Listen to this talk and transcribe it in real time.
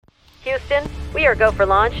Houston. We are go for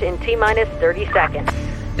launch in T-minus 30 seconds.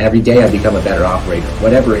 Every day I become a better operator,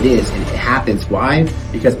 whatever it is, and it happens. Why?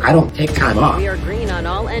 Because I don't take time off. We are green on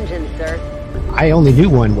all engines, sir. I only knew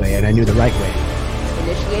one way, and I knew the right way.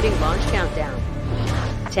 Initiating launch countdown.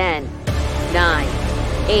 10, 9,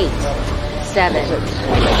 8, 7, 6, 5,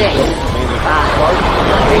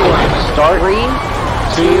 4, 3,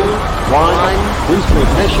 2, 1. Boost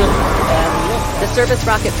ignition. The Service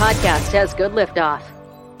Rocket Podcast has good liftoff.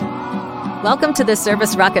 Welcome to the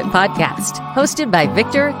Service Rocket Podcast, hosted by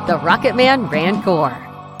Victor, the Rocket Man Rancour.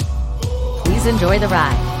 Please enjoy the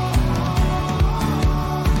ride.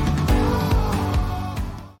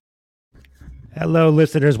 Hello,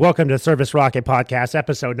 listeners. Welcome to Service Rocket Podcast,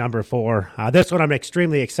 episode number 4. This one I'm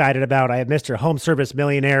extremely excited about. I have Mr. Home Service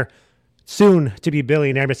Millionaire, soon to be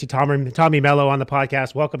billionaire, Mr. Tommy Mello on the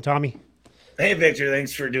podcast. Welcome, Tommy. Hey, Victor.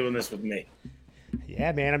 Thanks for doing this with me.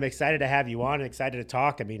 Yeah, man, I'm excited to have you on and excited to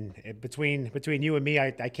talk. I mean, between you and me,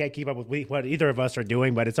 I can't keep up with what either of us are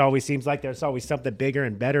doing, but it always seems like there's always something bigger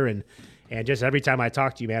and better. And just every time I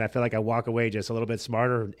talk to you, man, I feel like I walk away just a little bit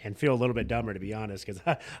smarter and feel a little bit dumber, to be honest, because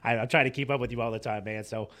I'm trying to keep up with you all the time, man.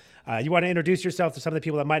 So you want to introduce yourself to some of the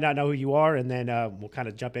people that might not know who you are, and then we'll kind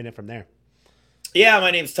of jump in it from there. Yeah,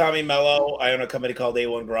 my name's Tommy Mello. I own a company called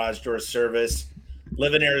A1 Garage Door Service.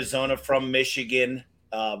 Live in Arizona, from Michigan.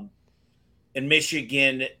 In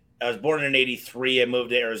Michigan, I was born in 83. I moved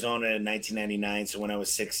to Arizona in 1999, so when I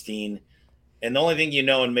was 16. And the only thing you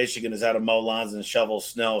know in Michigan is how to mow lawns and shovel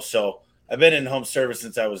snow. So I've been in home service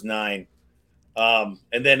since I was 9. And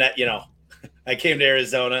then, I came to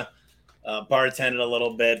Arizona, bartended a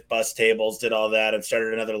little bit, bus tables, did all that, and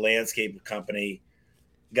started another landscape company.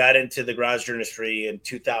 Got into the garage door industry in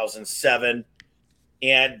 2007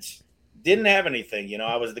 and didn't have anything.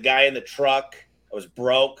 I was the guy in the truck. I was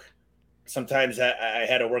broke. Sometimes I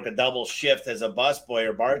had to work a double shift as a busboy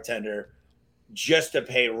or bartender just to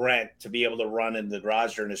pay rent to be able to run in the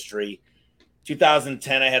garage door industry.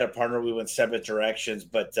 2010, I had a partner. We went separate directions.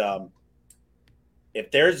 But if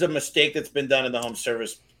there's a mistake that's been done in the home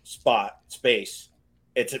service space,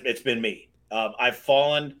 it's been me. I've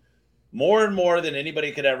fallen more and more than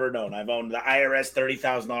anybody could ever know. I've owned the IRS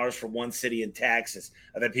 $30,000 for one city in taxes.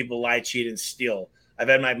 I've had people lie, cheat, and steal. I've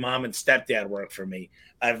had my mom and stepdad work for me.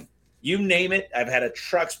 You name it. I've had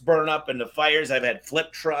trucks burn up in the fires. I've had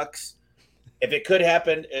flip trucks. If it could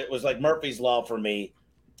happen, it was like Murphy's Law for me.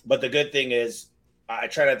 But the good thing is I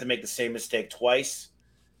try not to make the same mistake twice.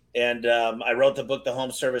 And I wrote the book, The Home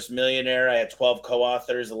Service Millionaire. I had 12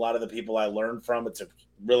 co-authors, a lot of the people I learned from. It's a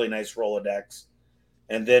really nice Rolodex.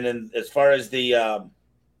 And then as far as the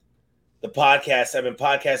podcast, I've been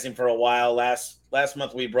podcasting for a while. Last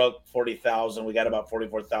month we broke 40,000. We got about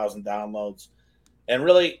 44,000 downloads. And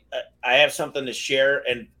really, I have something to share.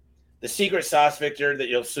 And the secret sauce, Victor, that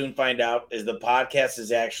you'll soon find out is the podcast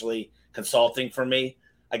is actually consulting for me.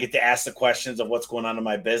 I get to ask the questions of what's going on in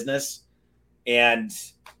my business. And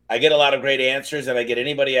I get a lot of great answers, and I get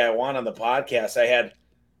anybody I want on the podcast. I had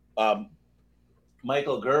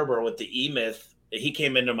Michael Gerber with the E-Myth. He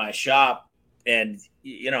came into my shop, and,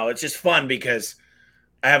 it's just fun because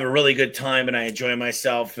I have a really good time and I enjoy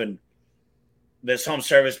myself. And this home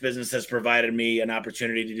service business has provided me an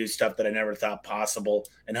opportunity to do stuff that I never thought possible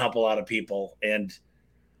and help a lot of people. And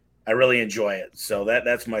I really enjoy it. So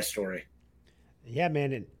that's my story. Yeah,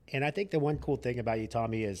 man. And I think the one cool thing about you,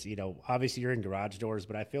 Tommy, is, obviously you're in garage doors,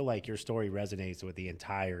 but I feel like your story resonates with the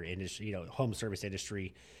entire industry, home service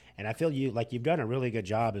industry. And I feel you've done a really good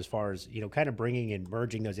job as far as, kind of bringing and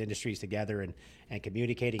merging those industries together and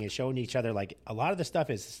communicating and showing each other. Like, a lot of the stuff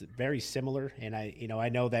is very similar. And I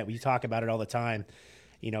know that we talk about it all the time.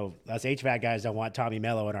 Us HVAC guys don't want Tommy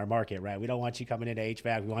Mello in our market, right? We don't want you coming into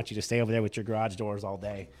HVAC. We want you to stay over there with your garage doors all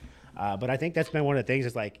day. But I think that's been one of the things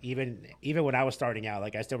is like, even when I was starting out,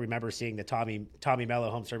 like I still remember seeing the Tommy Mello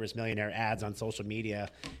Home Service Millionaire ads on social media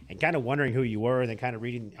and kind of wondering who you were, and then kind of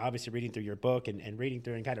reading through your book and reading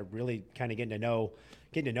through and kind of really kind of getting to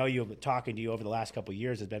know you, talking to you over the last couple of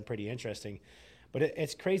years has been pretty interesting. But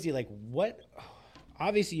it's crazy. Like,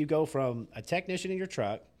 obviously you go from a technician in your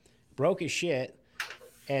truck, broke as shit,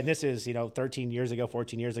 and this is, 13 years ago,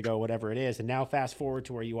 14 years ago, whatever it is. And now fast forward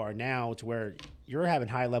to where you are now, to where you're having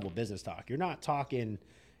high level business talk. You're not talking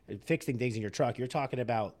fixing things in your truck. You're talking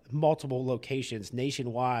about multiple locations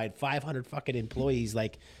nationwide, 500 fucking employees.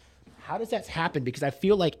 Like, how does that happen? Because I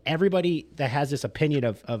feel like everybody that has this opinion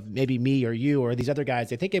of maybe me or you or these other guys,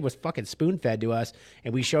 they think it was fucking spoon fed to us.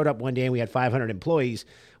 And we showed up one day and we had 500 employees,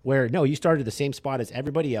 where no, you started at the same spot as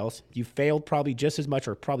everybody else. You failed probably just as much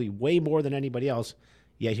or probably way more than anybody else.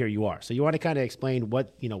 Yet here you are. So you want to kind of explain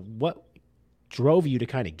what drove you to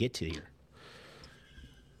kind of get to here?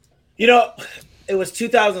 It was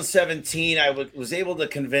 2017. I was able to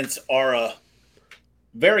convince Aura,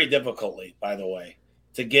 very difficultly, by the way,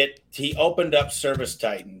 he opened up Service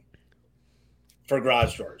Titan for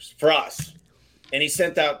garage doors for us. And he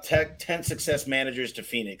sent out 10 success managers to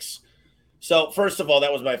Phoenix. So first of all,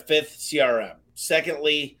 that was my 5th CRM.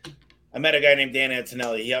 Secondly, I met a guy named Dan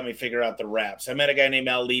Antonelli. He helped me figure out the reps. I met a guy named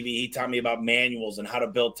Al Levy. He taught me about manuals and how to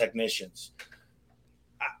build technicians.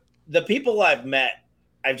 The people I've met,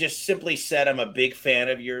 I've just simply said, I'm a big fan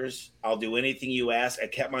of yours. I'll do anything you ask. I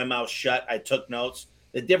kept my mouth shut. I took notes.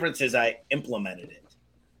 The difference is I implemented it.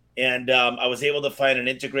 And I was able to find an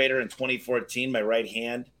integrator in 2014, my right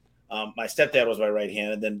hand. My stepdad was my right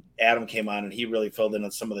hand. And then Adam came on and he really filled in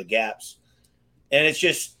on some of the gaps. And it's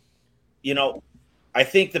just, I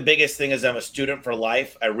think the biggest thing is I'm a student for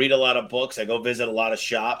life. I read a lot of books. I go visit a lot of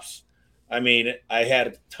shops. I mean, I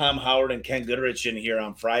had Tom Howard and Ken Goodrich in here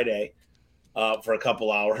on Friday for a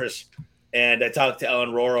couple hours. And I talked to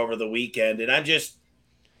Ellen Rohr over the weekend. And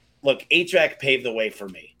look, HVAC paved the way for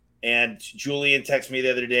me. And Julian texted me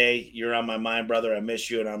the other day, you're on my mind, brother. I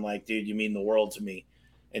miss you. And I'm like, dude, you mean the world to me.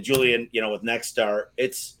 And Julian, with Nexstar,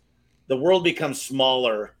 the world becomes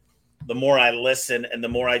smaller the more I listen and the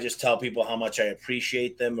more I just tell people how much I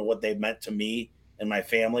appreciate them and what they've meant to me and my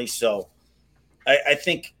family. So I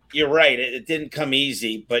think you're right. It didn't come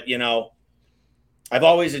easy, but, I've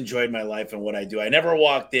always enjoyed my life and what I do. I never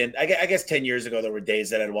walked in. I guess 10 years ago, there were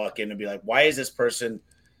days that I'd walk in and be like, why is this person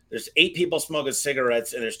 – there's 8 people smoking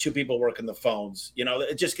cigarettes and there's 2 people working the phones.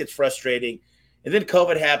 It just gets frustrating. And then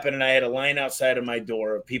COVID happened and I had a line outside of my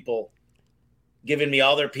door of people giving me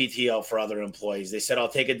all their PTO for other employees. They said, I'll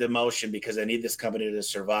take a demotion because I need this company to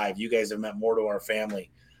survive. You guys have meant more to our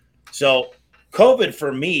family. So COVID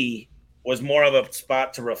for me was more of a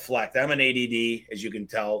spot to reflect. I'm an ADD, as you can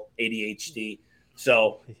tell, ADHD.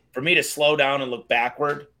 So for me to slow down and look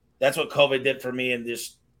backward, that's what COVID did for me, and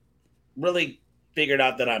just really figured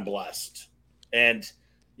out that I'm blessed. And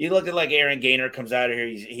you look at like Aaron Gaynor comes out of here,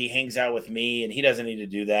 he hangs out with me, and he doesn't need to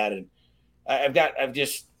do that. And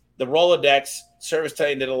the Rolodex, Service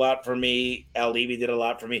Titan did a lot for me. Al Levy did a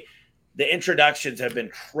lot for me. The introductions have been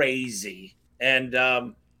crazy. And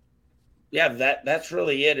that's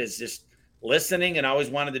really it, is just listening and always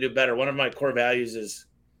wanted to do better. One of my core values is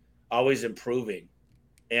always improving.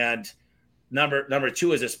 And number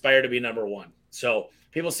 2 is aspire to be number 1. So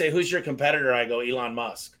people say, who's your competitor? I go, Elon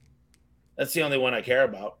Musk. That's the only one I care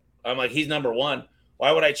about. I'm like, he's number 1.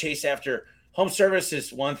 Why would I chase after home service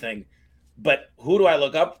is one thing, but who do I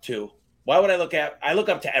look up to? I look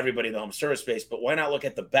up to everybody in the home service space, but why not look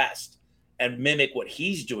at the best and mimic what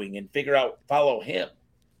he's doing and follow him?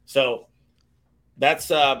 So that's,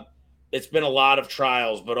 it's been a lot of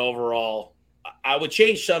trials, but overall I would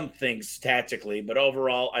change some things tactically, but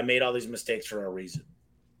overall I made all these mistakes for a reason.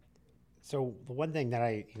 So the one thing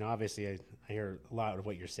that obviously I hear a lot of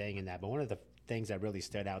what you're saying in that, but one of the things that really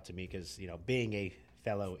stood out to me, because, being a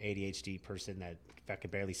fellow ADHD person that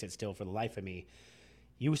could barely sit still for the life of me,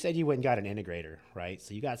 you said you went and got an integrator, right?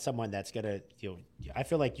 So you got someone that's going to, I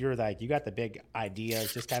feel like you got the big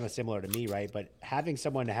ideas, just kind of similar to me, right? But having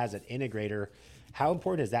someone that has an integrator, how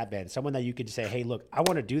important has that been? Someone that you could say, hey, look, I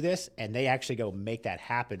want to do this, and they actually go make that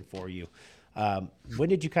happen for you. When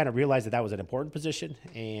did you kind of realize that was an important position,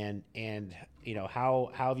 and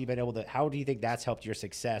how have you been able to? How do you think that's helped your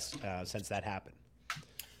success since that happened?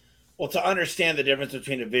 Well, to understand the difference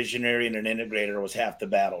between a visionary and an integrator was half the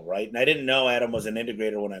battle, right? And I didn't know Adam was an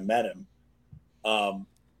integrator when I met him,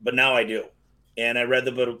 but now I do. And I read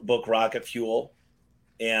the book Rocket Fuel,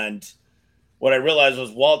 and what I realized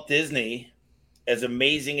was Walt Disney, as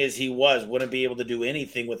amazing as he was, wouldn't be able to do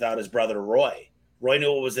anything without his brother Roy. Roy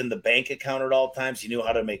knew what was in the bank account at all times. He knew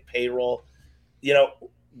how to make payroll.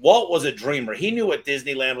 Walt was a dreamer. He knew what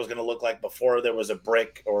Disneyland was going to look like before there was a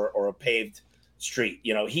brick or a paved street.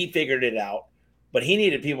 He figured it out, but he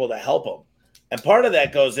needed people to help him. And part of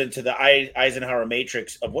that goes into the Eisenhower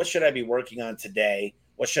matrix of what should I be working on today?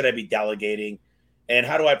 What should I be delegating? And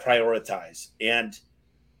how do I prioritize? And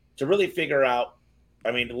to really figure out,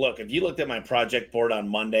 look, if you looked at my project board on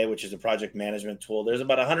Monday, which is a project management tool, there's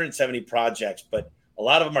about 170 projects, but a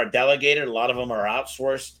lot of them are delegated. A lot of them are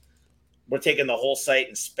outsourced. We're taking the whole site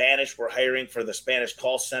in Spanish. We're hiring for the Spanish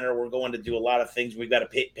call center. We're going to do a lot of things. We've got a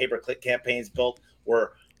pay-per-click campaigns built. We're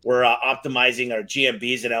optimizing our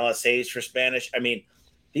GMBs and LSAs for Spanish.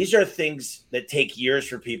 These are things that take years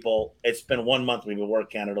for people. It's been 1 month we've been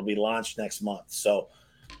working on it. It'll be launched next month. So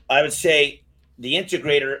I would say the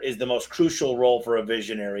integrator is the most crucial role for a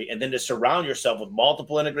visionary. And then to surround yourself with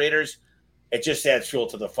multiple integrators, it just adds fuel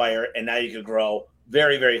to the fire. And now you can grow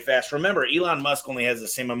very, very fast. Remember, Elon Musk only has the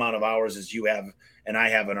same amount of hours as you have and I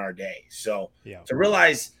have in our day. So Yeah. to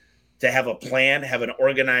realize, to have a plan, have an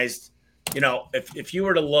organized, if you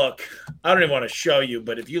were to look, I don't even want to show you,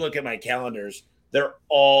 but if you look at my calendars, they're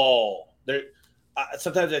all there.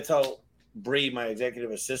 Sometimes I tell Bree, my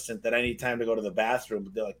executive assistant, that I need time to go to the bathroom.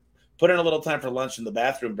 They're like, put in a little time for lunch in the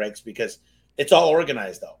bathroom breaks, because it's all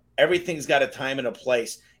organized though. Everything's got a time and a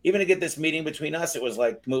place. Even to get this meeting between us, it was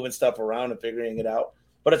like moving stuff around and figuring it out.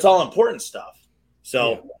 But it's all important stuff.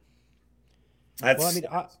 So well, I mean,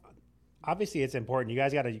 obviously it's important. You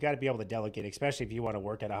got to be able to delegate, especially if you want to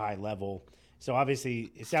work at a high level. So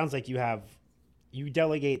obviously, it sounds like you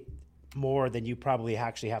delegate more than you probably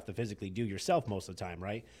actually have to physically do yourself most of the time,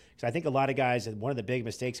 right? Because I think a lot of guys, and one of the big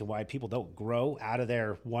mistakes and why people don't grow out of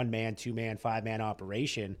their 1-man, 2-man, 5-man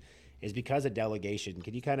operation is because of delegation.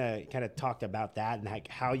 Can you kind of talk about that and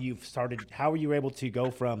how you've started? How were you able to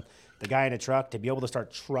go from the guy in a truck to be able to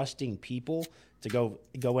start trusting people to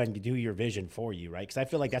go and do your vision for you, right? Because I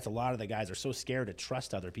feel like that's a lot of the guys are so scared to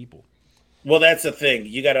trust other people. Well, that's the thing.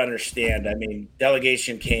 You got to understand. I mean,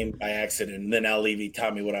 delegation came by accident, and then Al Levy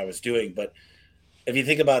taught me what I was doing. But if you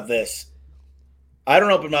think about this, I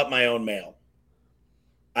don't open up my own mail.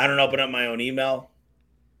 I don't open up my own email.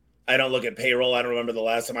 I don't look at payroll. I don't remember the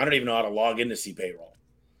last time. I don't even know how to log in to see payroll.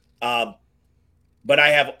 But I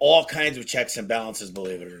have all kinds of checks and balances,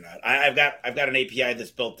 believe it or not. I've got an API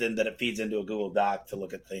that's built in that it feeds into a Google Doc to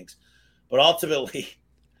look at things. But ultimately,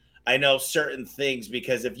 I know certain things,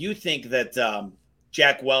 because if you think that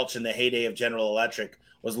Jack Welch in the heyday of General Electric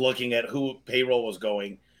was looking at who payroll was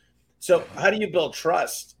going. So how do you build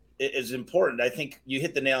trust is important. I think you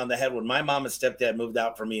hit the nail on the head. When my mom and stepdad moved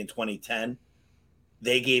out for me in 2010,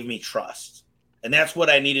 they gave me trust. And that's what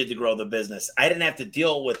I needed to grow the business. I didn't have to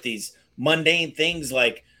deal with these mundane things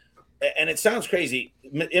like, and it sounds crazy,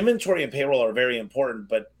 inventory and payroll are very important,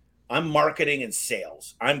 but I'm marketing and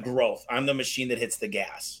sales. I'm growth. I'm the machine that hits the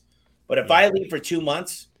gas. But if I leave for 2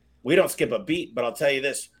 months, we don't skip a beat. But I'll tell you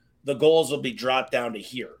this, the goals will be dropped down to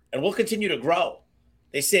here, and we'll continue to grow.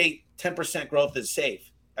 They say 10% growth is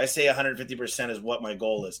safe. I say 150% is what my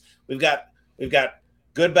goal is. We've got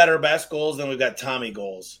good, better, best goals, then we've got Tommy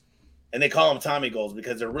goals. And they call them Tommy goals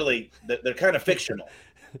because they're kind of fictional.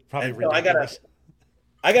 Probably so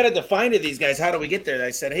I gotta define to these guys, how do we get there? And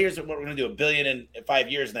I said, hey, here's what we're gonna do, $1 billion in 5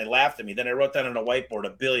 years, and they laughed at me. Then I wrote down on a whiteboard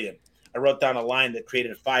 $1 billion. I wrote down a line that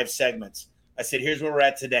created 5 segments. I said, here's where we're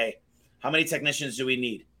at today. How many technicians do we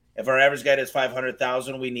need? If our average guy does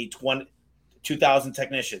 500,000, we need 2,000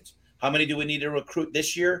 technicians. How many do we need to recruit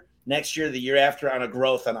this year, next year, the year after, on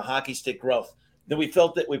a hockey stick growth? Then we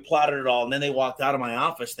felt that we plotted it all, and then they walked out of my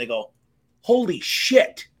office. They go, holy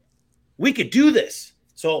shit, we could do this.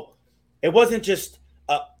 So it wasn't just,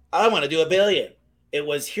 I want to do $1 billion. It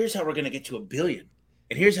was, here's how we're going to get to $1 billion.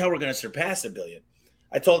 And here's how we're going to surpass $1 billion.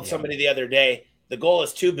 I told somebody the other day, the goal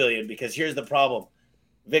is $2 billion, because here's the problem.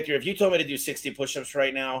 Victor, if you told me to do 60 push-ups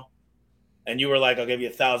right now, and you were like, I'll give you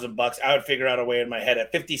 $1,000, I would figure out a way in my head.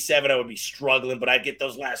 At 57, I would be struggling, but I'd get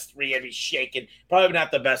those last 3, I'd be shaking. Probably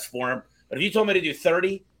not the best form. But if you told me to do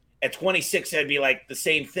 30, at 26, I'd be like the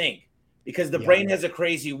same thing. Because the brain has a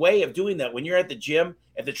crazy way of doing that. When you're at the gym,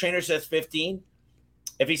 if the trainer says 15,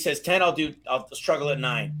 if he says 10, I'll struggle at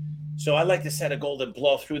 9. So I like to set a goal and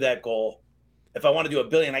blow through that goal. If I want to do $1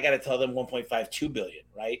 billion, I got to tell them 1.52 billion,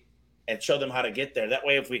 right? And show them how to get there. That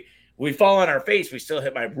way, if we fall on our face, we still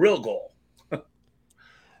hit my real goal.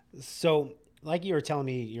 So, like you were talking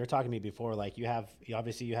to me before, like you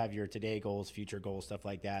obviously have your today goals, future goals, stuff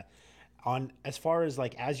like that. On as far as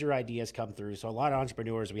like as your ideas come through, so a lot of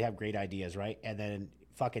entrepreneurs, we have great ideas, right? And then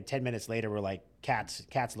fucking 10 minutes later, we're like cats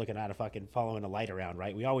looking at a fucking following a light around,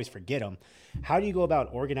 right? We always forget them. How do you go about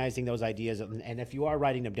organizing those ideas? And if you are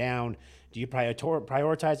writing them down, do you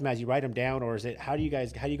prioritize them as you write them down, or is it how do you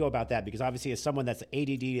go about that? Because obviously, as someone that's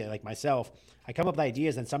ADD like myself, I come up with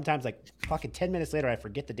ideas, and sometimes like fucking 10 minutes later, I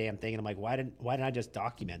forget the damn thing, and I'm like, why didn't I just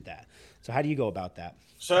document that? So how do you go about that?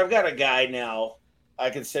 So I've got a guy now. I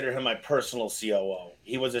consider him my personal COO.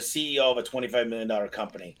 He was a CEO of a $25 million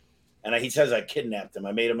company. And he says I kidnapped him.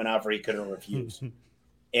 I made him an offer he couldn't refuse.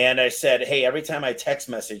 And I said, hey, every time I text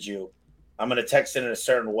message you, I'm going to text it in a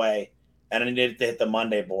certain way. And I need to hit the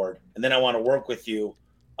Monday board. And then I want to work with you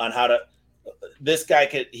on how to – this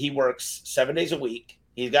guy, he works 7 days a week.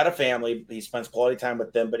 He's got a family. He spends quality time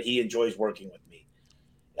with them, but he enjoys working with me.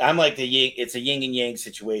 I'm like it's a yin and yang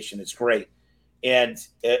situation. It's great. And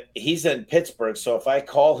he's in Pittsburgh. So if I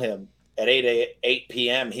call him at 8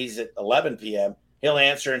 p.m., he's at 11 p.m., he'll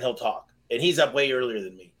answer and he'll talk. And he's up way earlier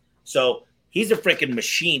than me. So he's a freaking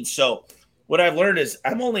machine. So what I've learned is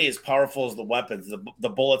I'm only as powerful as the weapons, the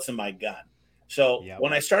bullets in my gun. So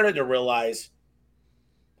when I started to realize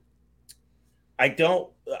I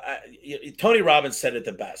don't. Tony Robbins said it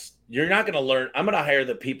the best. You're not going to learn. I'm going to hire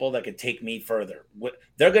the people that can take me further.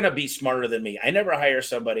 They're going to be smarter than me. I never hire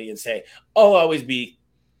somebody and say, "Oh, I'll always be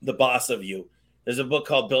the boss of you." There's a book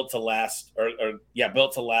called Built to Last,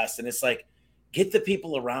 Built to Last, and it's like, get the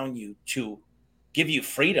people around you to give you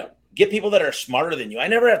freedom. Get people that are smarter than you. I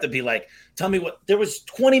never have to be like, tell me what. There was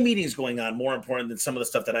 20 meetings going on, more important than some of the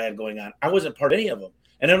stuff that I had going on. I wasn't part of any of them,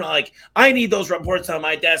 and I'm not like, I need those reports on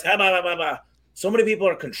my desk. Blah, blah, blah, blah. So many people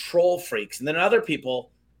are control freaks. And then other people,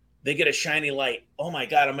 they get a shiny light. Oh my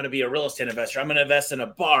God, I'm going to be a real estate investor. I'm going to invest in a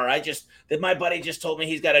bar. My buddy just told me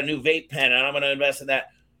he's got a new vape pen and I'm going to invest in that.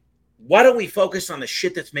 Why don't we focus on the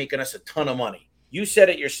shit that's making us a ton of money? You said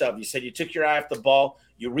it yourself. You said you took your eye off the ball.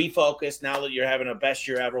 You refocused now that you're having a best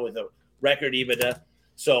year ever with a record EBITDA.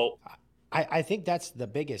 So I think that's the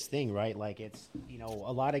biggest thing, right? Like it's,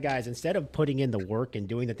 a lot of guys, instead of putting in the work and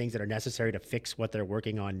doing the things that are necessary to fix what they're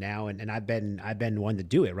working on now. And I've been one to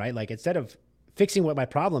do it, right? Like instead of fixing what my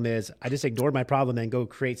problem is, I just ignored my problem and go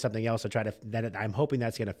create something else to try to, that I'm hoping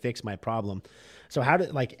that's going to fix my problem. So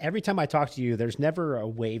every time I talk to you, there's never a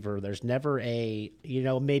waiver. There's never a,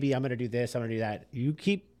 maybe I'm going to do this, I'm going to do that. You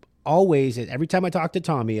keep always, every time I talk to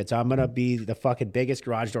Tommy, I'm going to be the fucking biggest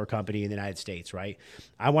garage door company in the United States, right?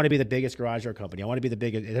 I want to be the biggest garage door company. I want to be the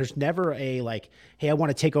biggest. There's never a like, hey, I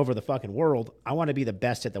want to take over the fucking world. I want to be the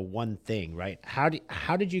best at the one thing, right? How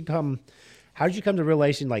did you come to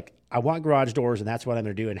realization, like, I want garage doors and that's what I'm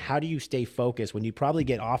going to do? And how do you stay focused when you probably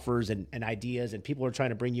get offers and ideas and people are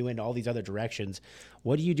trying to bring you into all these other directions?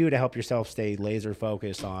 What do you do to help yourself stay laser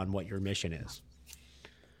focused on what your mission is?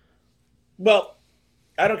 Well,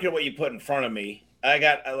 I don't care what you put in front of me. I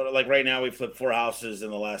got, like, right now we flipped 4 houses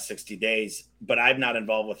in the last 60 days, but I'm not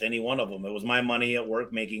involved with any one of them. It was my money at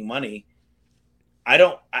work making money. I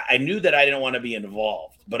knew that I didn't want to be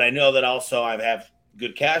involved, but I know that also I have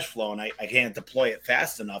good cash flow and I can't deploy it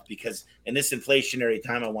fast enough because in this inflationary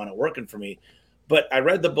time, I want it working for me. But I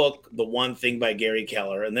read the book, The One Thing by Gary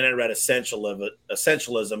Keller, and then I read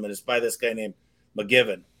Essentialism, and it's by this guy named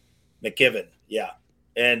McKibben. Yeah.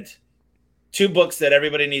 And 2 books that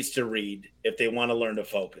everybody needs to read if they want to learn to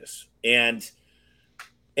focus. And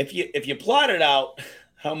if you plot it out,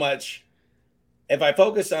 how much, if I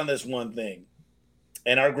focus on this one thing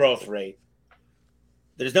and our growth rate,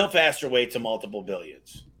 there's no faster way to multiple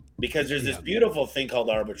billions because there's this beautiful thing called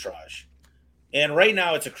arbitrage. And right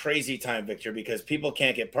now it's a crazy time, Victor, because people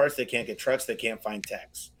can't get parts, they can't get trucks, they can't find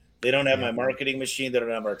techs. They don't have my marketing machine, they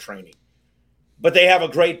don't have our training. But they have a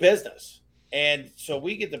great business. And so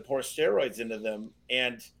we get to pour steroids into them,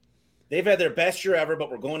 and they've had their best year ever,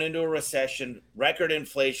 but we're going into a recession, record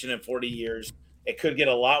inflation in 40 years. It could get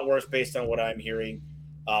a lot worse based on what I'm hearing.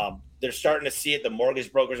 They're starting to see it. The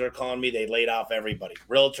mortgage brokers are calling me. They laid off everybody.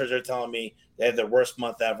 Realtors are telling me they had their worst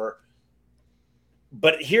month ever.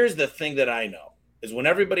 But here's the thing that I know is when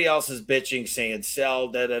everybody else is bitching, saying sell,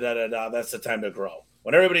 that's the time to grow.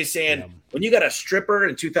 When everybody's saying, when you got a stripper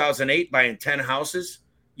in 2008 buying 10 houses,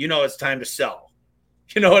 it's time to sell.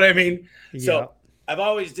 You know what I mean? Yeah. So I've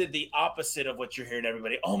always did the opposite of what you're hearing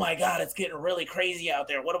everybody. Oh my God, it's getting really crazy out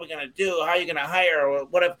there. What are we going to do? How are you going to hire?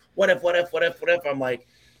 What if? I'm like,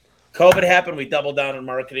 COVID happened. We doubled down on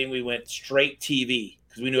marketing. We went straight TV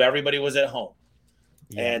because we knew everybody was at home.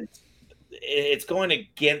 Yeah. And it's going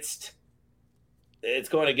against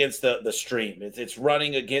the stream. It's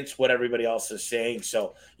running against what everybody else is saying.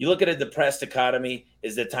 So you look at a depressed economy,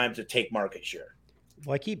 is the time to take market share.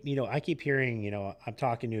 Well, I keep hearing, I'm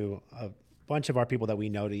talking to a bunch of our people that we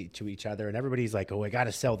know to each other, and everybody's like, oh, I got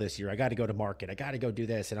to sell this year. I got to go to market. I got to go do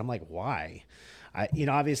this. And I'm like, why?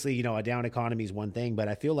 Obviously, a down economy is one thing, but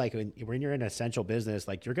I feel like when you're in an essential business,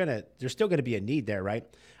 like there's still going to be a need there, right?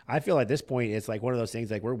 I feel at this point, it's like one of those things,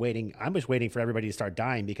 like I'm just waiting for everybody to start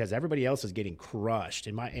dying because everybody else is getting crushed.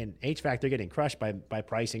 In HVAC, they're getting crushed by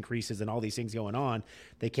price increases and all these things going on.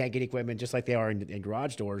 They can't get equipment just like they are in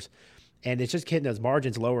garage doors. And it's just getting those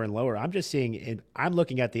margins lower and lower. I'm just seeing, I'm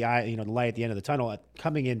looking at the light at the end of the tunnel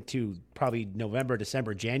coming into probably November,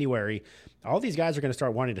 December, January. All these guys are going to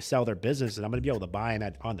start wanting to sell their business, and I'm going to be able to buy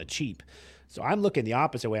them on the cheap. So I'm looking the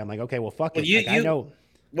opposite way. I'm like, okay, well, fuck it. I know.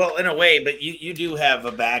 Well, in a way, but you do have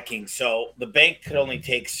a backing. So the bank could only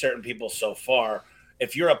take certain people so far.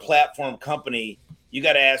 If you're a platform company, you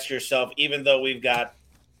got to ask yourself, even though we've got,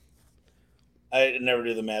 I never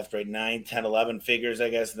do the math right, 9, 10, 11 figures, I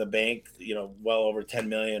guess, in the bank, well over 10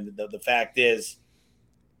 million. The fact is,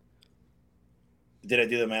 did I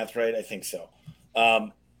do the math right? I think so.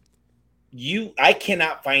 I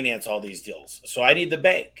cannot finance all these deals. So I need the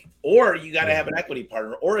bank, or you got to have an equity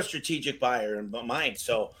partner or a strategic buyer in mind.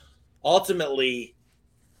 So ultimately,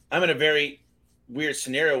 I'm in a very weird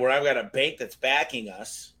scenario where I've got a bank that's backing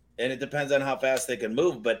us, and it depends on how fast they can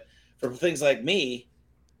move. But for things like me,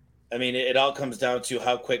 I mean, it all comes down to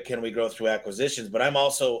how quick can we grow through acquisitions. But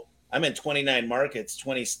I'm in 29 markets,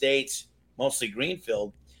 20 states, mostly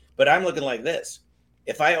greenfield. But I'm looking like this.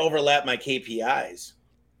 If I overlap my KPIs,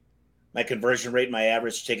 my conversion rate, my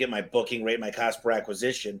average ticket, my booking rate, my cost per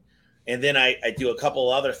acquisition, and then I do a couple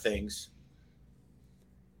other things,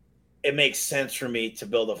 it makes sense for me to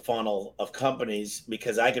build a funnel of companies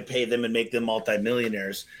because I could pay them and make them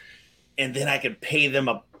multimillionaires. And then I could pay them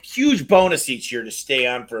a huge bonus each year to stay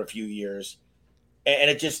on for a few years. And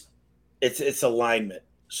it's alignment.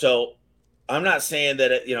 So I'm not saying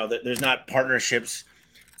that, that there's not partnerships.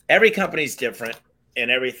 Every company's different and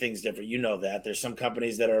everything's different. You know that. There's some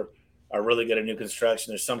companies that are really good at new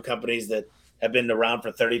construction. There's some companies that have been around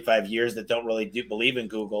for 35 years that don't really believe in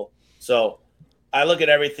Google. So I look at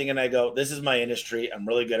everything and I go, this is my industry. I'm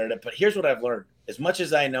really good at it. But here's what I've learned. As much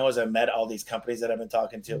as I know, as I've met all these companies that I've been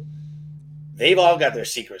talking to, they've all got their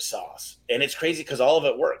secret sauce. And it's crazy because all of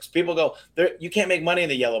it works. People go, you can't make money in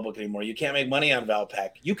the Yellow Book anymore. You can't make money on Valpak.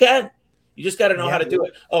 You can. You just got to know how to do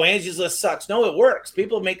it. Oh, Angie's List sucks. No, it works.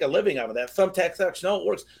 People make a living out of that. Thumbtack sucks. No, it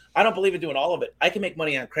works. I don't believe in doing all of it. I can make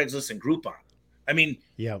money on Craigslist and Groupon. I mean,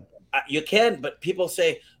 you can, but people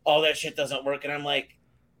say, oh, that shit doesn't work. And I'm like,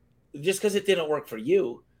 just because it didn't work for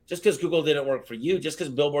you, just because Google didn't work for you, just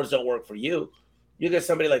because billboards don't work for you, you get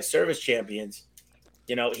somebody like Service Champions.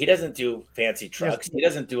 He doesn't do fancy trucks. He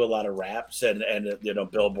doesn't do a lot of wraps and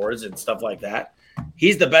billboards and stuff like that.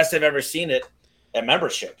 He's the best I've ever seen it at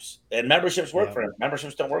memberships. And memberships work for him.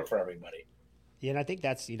 Memberships don't work for everybody. Yeah, and I think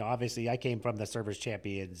that's, obviously I came from the Service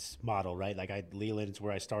Champions model, right? Like Leland's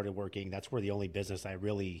where I started working. That's where the only business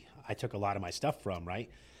I took a lot of my stuff from, right?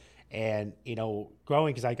 And,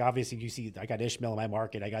 growing, because obviously you see, I got Ishmael in my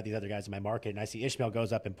market. I got these other guys in my market, and I see Ishmael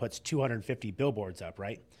goes up and puts 250 billboards up,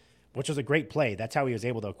 right? Which was a great play. That's how he was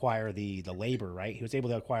able to acquire the labor, right? He was able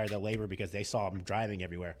to acquire the labor because they saw him driving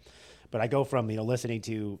everywhere. But I go from, listening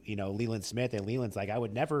to, Leland Smith, and Leland's like, I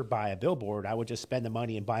would never buy a billboard. I would just spend the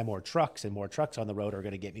money and buy more trucks, and more trucks on the road are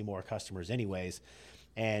going to get me more customers anyways.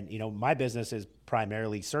 And, my business is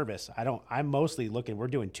primarily service. I'm mostly we're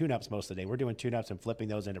doing tune-ups most of the day. We're doing tune-ups and flipping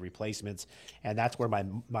those into replacements. And that's where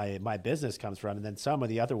my business comes from. And then some of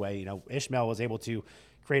the other way, Ishmael was able to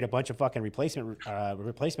create a bunch of fucking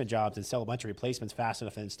replacement jobs and sell a bunch of replacements fast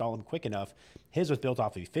enough and install them quick enough. His was built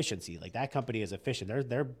off of efficiency. Like, that company is efficient.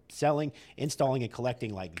 They're selling, installing, and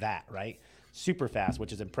collecting like that, right? Super fast,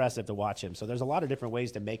 which is impressive to watch him. So there's a lot of different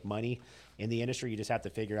ways to make money in the industry. You just have to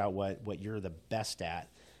figure out what you're the best at.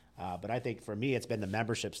 But I think for me, it's been the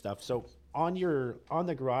membership stuff. So on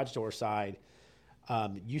the garage door side,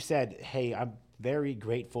 you said, hey, I'm very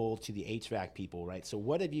grateful to the HVAC people, right? So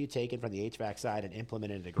what have you taken from the HVAC side and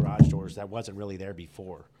implemented into garage doors that wasn't really there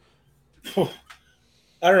before? I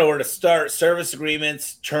don't know where to start. Service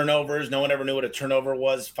agreements, turnovers. No one ever knew what a turnover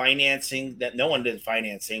was. Financing, that no one did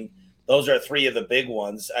financing. Those are three of the big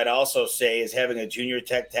ones. I'd also say is having a junior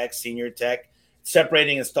tech, senior tech,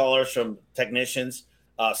 separating installers from technicians,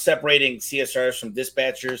 separating CSRs from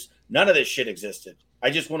dispatchers. None of this shit existed. I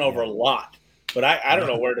just went over a lot. But I don't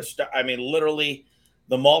know where to start. I mean, literally,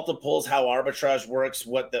 the multiples, how arbitrage works,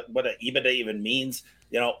 what an EBITDA even means.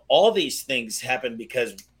 All these things happen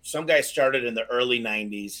because some guy started in the early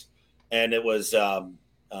 90s, and it was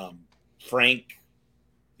Frank.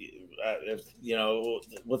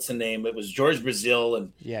 What's the name? It was George Brazil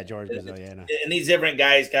and George Brazil. Yeah, and these different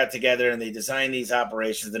guys got together and they designed these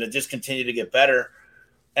operations, and it just continued to get better.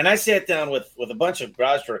 And I sat down with a bunch of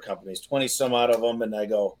garage door companies, 20 some out of them, and I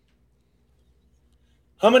go,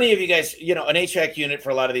 how many of you guys, an HVAC unit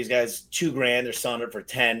for a lot of these guys, $2,000, they're selling it for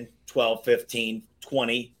 10, 12, 15,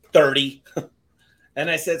 20, 30. And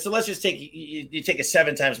I said, so let's just take a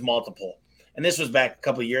 7 times multiple. And this was back a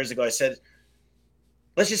couple of years ago. I said,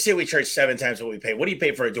 let's just say we charge 7 times what we pay. What do you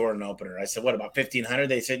pay for a door and opener? I said, what, about $1,500?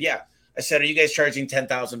 They said, yeah. I said, are you guys charging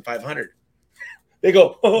 $10,500? They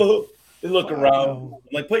go, oh, they look around. I'm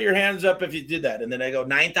like, put your hands up if you did that. And then I go,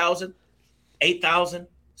 9,000, 8,000,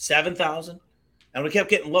 7,000. And we kept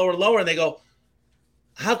getting lower and lower. And they go,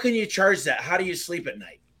 how can you charge that? How do you sleep at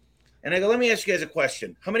night? And I go, let me ask you guys a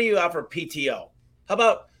question. How many of you offer PTO? How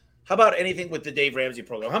about anything with the Dave Ramsey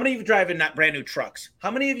program? How many of you drive in brand new trucks?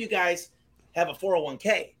 How many of you guys have a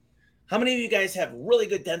 401k? How many of you guys have really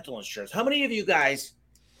good dental insurance? How many of you guys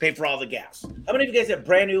pay for all the gas? How many of you guys have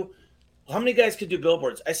brand new? How many guys could do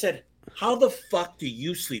billboards? I said, how the fuck do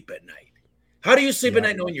you sleep at night? How do you sleep at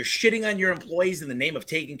night knowing you're shitting on your employees in the name of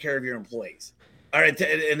taking care of your employees? All right,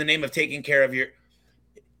 in the name of taking care of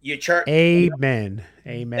you chart. Amen,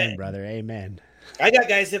 brother. Amen. I got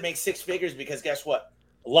guys that make six figures because guess what?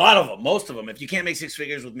 A lot of them, most of them, if you can't make six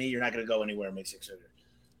figures with me, you're not going to go anywhere and make six figures.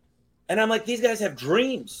 And I'm like, these guys have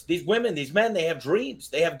dreams. These women, these men, they have dreams.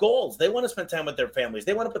 They have goals. They want to spend time with their families.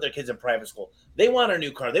 They want to put their kids in private school. They want a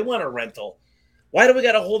new car. They want a rental. Why do we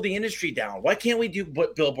got to hold the industry down? Why can't we do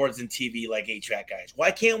billboards and TV like HVAC guys?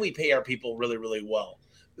 Why can't we pay our people really, really well?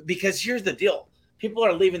 Because here's the deal. People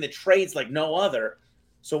are leaving the trades like no other.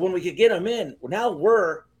 So when we could get them in,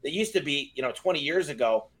 it used to be, 20 years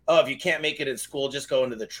ago, oh, if you can't make it in school, just go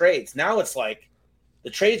into the trades. Now it's like the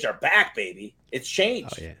trades are back, baby. It's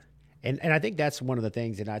changed. Oh, yeah. And I think that's one of the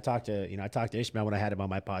things, and I talked to Ishmael when I had him on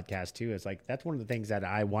my podcast too. It's like, that's one of the things that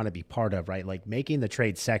I want to be part of, right? Like making the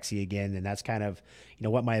trade sexy again. And that's kind of,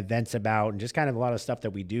 what my event's about, and just kind of a lot of stuff that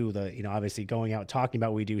we do, obviously going out, talking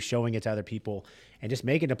about what we do, showing it to other people, and just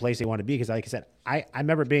making it a place they want to be. Because like I said, I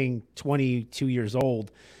remember being 22 years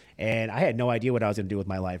old and I had no idea what I was going to do with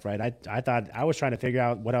my life, right? I thought I was trying to figure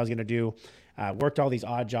out what I was going to do. Worked all these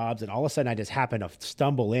odd jobs, and all of a sudden I just happened to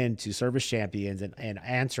stumble into Service Champions and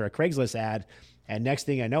answer a Craigslist ad. And next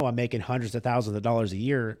thing I know, I'm making hundreds of thousands of dollars a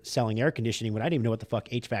year selling air conditioning when I didn't even know what the fuck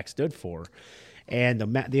HVAC stood for. And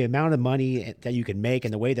the amount of money that you can make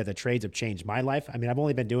and the way that the trades have changed my life. I mean, I've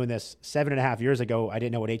only been doing this 7.5 years ago. I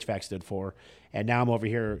didn't know what HVAC stood for. And now I'm over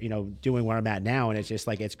here, doing where I'm at now. And it's just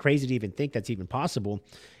like, it's crazy to even think that's even possible.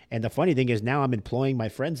 And the funny thing is now I'm employing my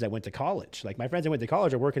friends that went to college. Like my friends that went to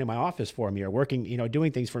college are working in my office for me, or working,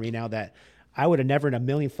 doing things for me now that I would have never in a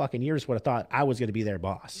million fucking years would have thought I was going to be their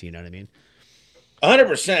boss. You know what I mean?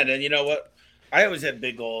 100%. And you know what? I always had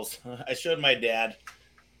big goals. I showed my dad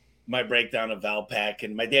my breakdown of Valpak,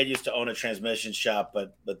 and my dad used to own a transmission shop,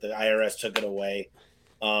 but the IRS took it away.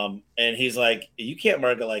 And he's like, you can't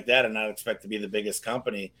market like that and not expect to be the biggest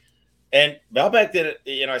company. And Valpak did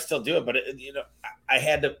it, I still do it, but I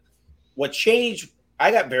had to, what changed,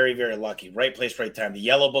 I got very, very lucky. Right place, right time. The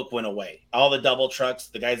yellow book went away. All the double trucks,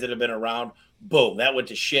 the guys that have been around, boom, that went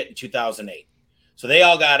to shit in 2008. So they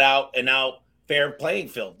all got out, and now fair playing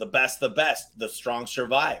field, the best, the strong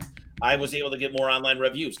survive. I was able to get more online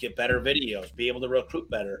reviews, get better videos, be able to recruit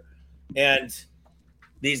better. And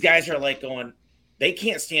these guys are like going, they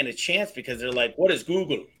can't stand a chance because they're like, what is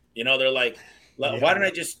Google? They're like, why don't I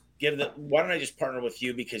just partner with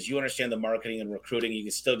you, because you understand the marketing and recruiting. You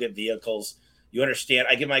can still get vehicles. You understand.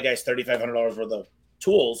 I give my guys $3,500 worth of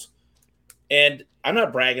tools, and I'm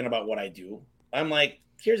not bragging about what I do. I'm like,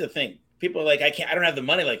 here's the thing. People are like, I don't have the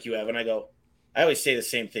money like you have. And I go, I always say the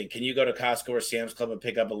same thing. Can you go to Costco or Sam's Club and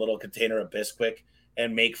pick up a little container of Bisquick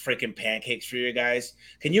and make freaking pancakes for your guys?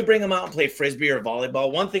 Can you bring them out and play Frisbee or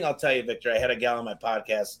volleyball? One thing I'll tell you, Victor, I had a gal on my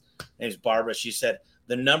podcast, her name's Barbara. She said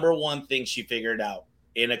the number one thing she figured out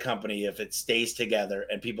in a company, if it stays together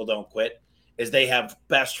and people don't quit, is they have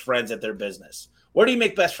best friends at their business. Where do you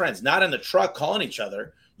make best friends? Not in the truck calling each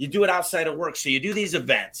other. You do it outside of work. So you do these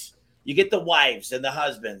events. You get the wives and the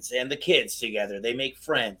husbands and the kids together. They make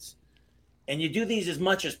friends. And you do these as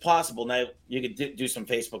much as possible. Now, you could do some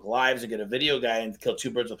Facebook Lives and get a video guy and kill two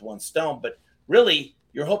birds with one stone. But really,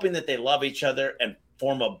 you're hoping that they love each other and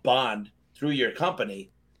form a bond through your company.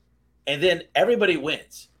 And then everybody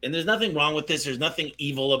wins. And there's nothing wrong with this. There's nothing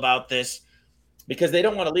evil about this, because they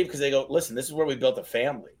don't want to leave, because they go, listen, this is where we built a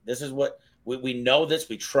family. This is what we know this.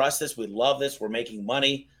 We trust this. We love this. We're making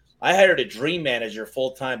money. I hired a dream manager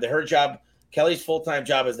full-time. Her job, Kelly's full-time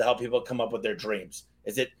job, is to help people come up with their dreams.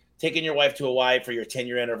 Is it taking your wife to Hawaii for your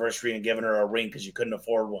 10-year anniversary and giving her a ring because you couldn't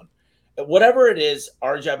afford one? Whatever it is,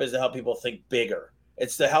 our job is to help people think bigger.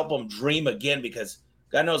 It's to help them dream again, because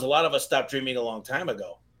God knows a lot of us stopped dreaming a long time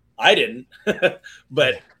ago. I didn't,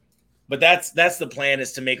 but that's the plan,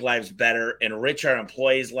 is to make lives better, enrich our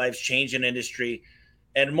employees' lives, change an industry,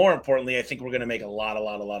 and more importantly, I think we're going to make a lot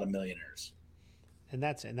of millionaires. And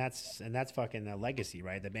that's fucking a legacy,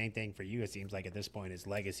 right? The main thing for you, it seems like at this point, is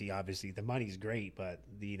legacy. Obviously, the money's great, but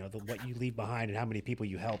what you leave behind and how many people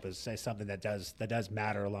you help is something that does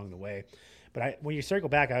matter along the way. But when you circle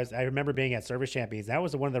back, I remember being at Service Champions. That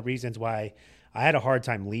was one of the reasons why I had a hard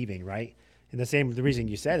time leaving, right? And the reason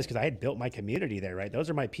you said is because I had built my community there, right? Those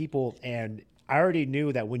are my people, and I already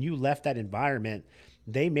knew that when you left that environment,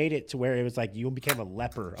 they made it to where it was like you became a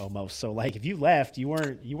leper almost. So like if you left, you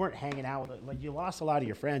weren't hanging out with, like, you lost a lot of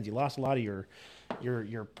your friends, you lost a lot of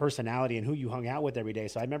your personality and who you hung out with every day.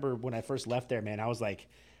 So I remember when I first left there, man, I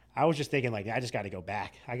was just thinking, like, I just got to go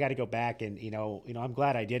back. I got to go back, and I'm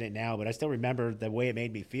glad I did it now. But I still remember the way it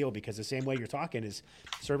made me feel, because the same way you're talking is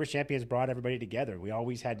Service Champions brought everybody together. We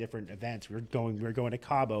always had different events. We're going to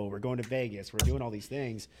Cabo. We're going to Vegas. We're doing all these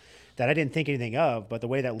things that I didn't think anything of. But the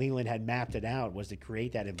way that Leland had mapped it out was to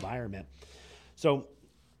create that environment. So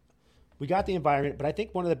we got the environment, but I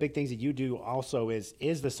think one of the big things that you do also is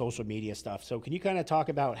the social media stuff. So can you kind of talk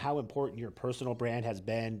about how important your personal brand has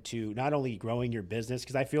been to not only growing your business?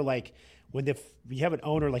 Because I feel like when you have an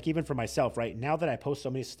owner, like even for myself, right now that I post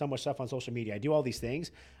so much stuff on social media, I do all these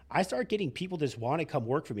things, I start getting people just want to come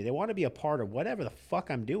work for me. They want to be a part of whatever the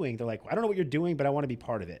fuck I'm doing. They're like, I don't know what you're doing, but I want to be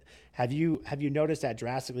part of it. Have you noticed that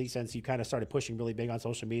drastically since you kind of started pushing really big on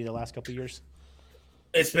social media the last couple of years?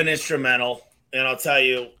 It's been instrumental. And I'll tell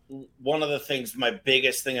you, one of the things, my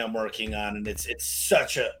biggest thing I'm working on, and it's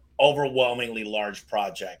such a overwhelmingly large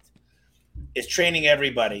project, is training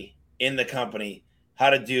everybody in the company how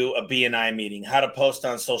to do a B&I meeting, how to post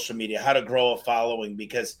on social media, how to grow a following.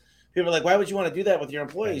 Because people are like, why would you want to do that with your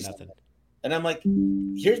employees? And I'm like,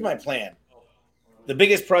 here's my plan. The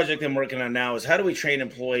biggest project I'm working on now is how do we train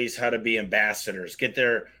employees how to be ambassadors, get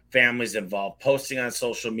their families involved, posting on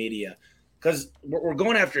social media. Because we're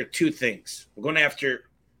going after two things. We're going after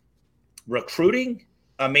recruiting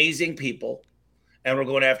amazing people, and we're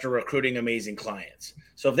going after recruiting amazing clients.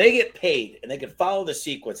 So if they get paid and they can follow the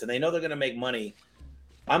sequence and they know they're going to make money,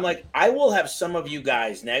 I'm like, I will have some of you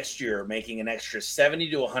guys next year making an extra $70,000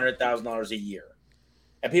 to $100,000 a year.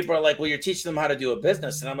 And people are like, well, you're teaching them how to do a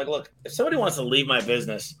business. And I'm like, look, if somebody wants to leave my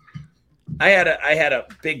business, I had a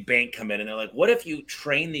big bank come in and they're like, what if you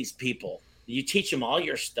train these people? You teach them all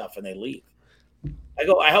your stuff and they leave. I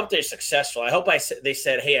go, I hope they're successful. I hope they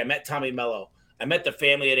said, hey, I met Tommy Mello. I met the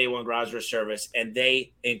family at A1 Garage Door Service, and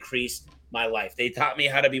they increased my life. They taught me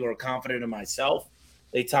how to be more confident in myself.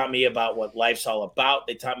 They taught me about what life's all about.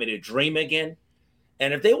 They taught me to dream again.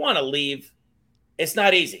 And if they want to leave, it's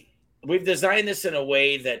not easy. We've designed this in a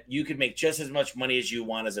way that you could make just as much money as you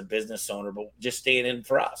want as a business owner, but just staying in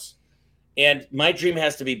for us. And my dream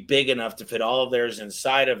has to be big enough to fit all of theirs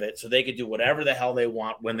inside of it so they could do whatever the hell they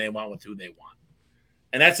want, when they want, with who they want.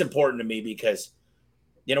 And that's important to me because,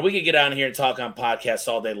 you know, we could get on here and talk on podcasts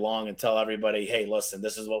all day long and tell everybody, hey, listen,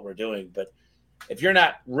 this is what we're doing. But if you're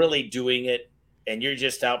not really doing it and you're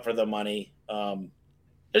just out for the money,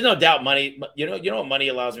 there's no doubt money, you know what money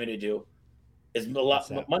allows me to do is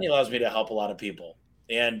money allows me to help a lot of people.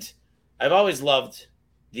 And I've always loved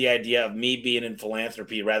the idea of me being in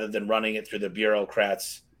philanthropy rather than running it through the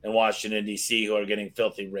bureaucrats in Washington, D.C. who are getting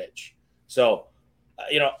filthy rich. So,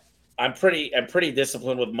 you know, I'm pretty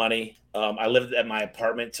disciplined with money. I lived at my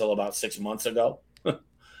apartment till about 6 months ago, a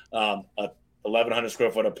 1,100 square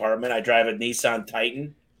foot apartment. I drive a Nissan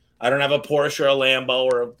Titan. I don't have a Porsche or a Lambo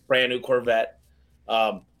or a brand new Corvette.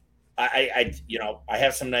 I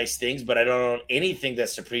have some nice things, but I don't own anything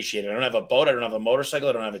that's depreciated. I don't have a boat. I don't have a motorcycle.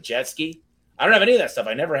 I don't have a jet ski. I don't have any of that stuff.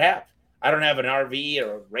 I never have. I don't have an RV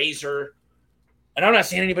or a Razor. And I'm not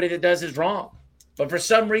saying anybody that does is wrong. But for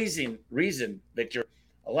some reason, Victor,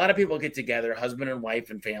 a lot of people get together, husband and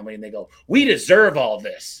wife and family, and they go, we deserve all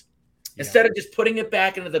this. Yeah. Instead of just putting it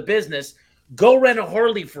back into the business, go rent a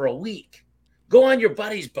Harley for a week. Go on your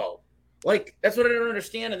buddy's boat. Like, that's what I don't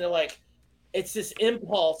understand. And they're like, it's this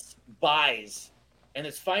impulse buys and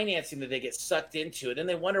it's financing that they get sucked into. And then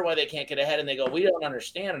they wonder why they can't get ahead. And they go, we don't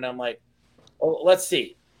understand. And I'm like, well, let's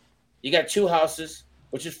see. You got two houses,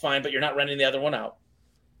 which is fine, but you're not renting the other one out.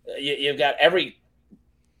 You've got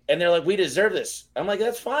and they're like, we deserve this. I'm like,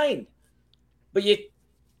 that's fine. But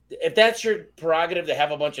if that's your prerogative to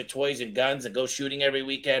have a bunch of toys and guns and go shooting every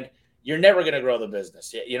weekend, you're never going to grow the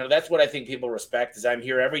business. You know, that's what I think people respect is I'm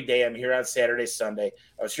here every day. I'm here on Saturday, Sunday.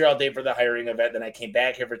 I was here all day for the hiring event. Then I came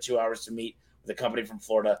back here for 2 hours to meet with a company from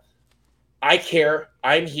Florida. I care.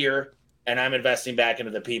 I'm here, and I'm investing back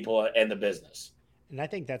into the people and the business. And I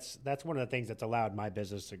think that's one of the things that's allowed my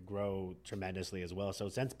business to grow tremendously as well. So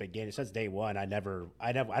since day one, I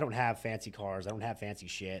don't have fancy cars. I don't have fancy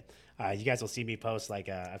shit. You guys will see me post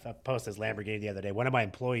I posted this Lamborghini the other day. One of my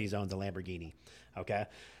employees owns a Lamborghini. Okay.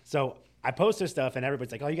 So I post this stuff and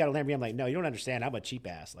everybody's like, oh, you got a Lamborghini. I'm like, no, you don't understand. I'm a cheap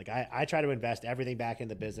ass. Like I try to invest everything back in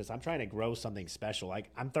the business. I'm trying to grow something special. Like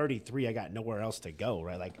I'm 33. I got nowhere else to go.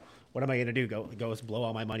 Right. Like what am I going to do? Go blow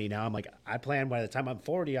all my money now. I'm like, I plan by the time I'm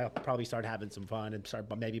 40, I'll probably start having some fun and start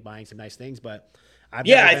maybe buying some nice things. But I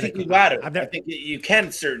think you got it. I think you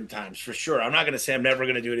can certain times for sure. I'm not going to say I'm never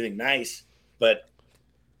going to do anything nice, but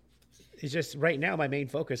it's just right now my main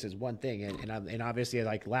focus is one thing, and obviously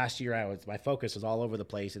like last year my focus was all over the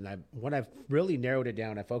place, and when I've really narrowed it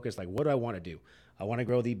down, I focused like what do I want to do? I want to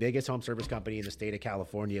grow the biggest home service company in the state of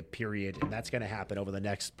California, period, and that's going to happen over the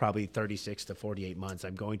next probably 36 to 48 months.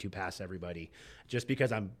 I'm going to pass everybody just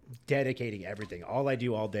because I'm dedicating everything. All I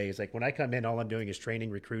do all day is like when I come in, all I'm doing is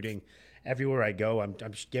training, recruiting, everywhere I go, I'm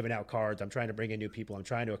giving out cards. I'm trying to bring in new people. I'm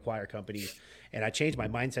trying to acquire companies. And I changed my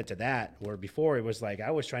mindset to that, where before it was like I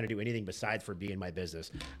was trying to do anything besides for being my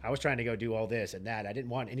business. I was trying to go do all this and that. I didn't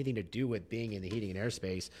want anything to do with being in the heating and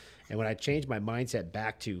airspace. And when I changed my mindset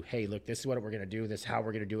back to, hey, look, this is what we're going to do, this is how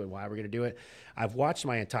we're going to do it, why we're going to do it, I've watched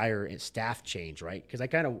my entire staff change, right? Because I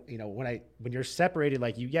kind of, when you're separated,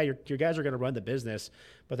 like your guys are going to run the business,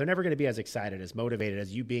 but they're never going to be as excited, as motivated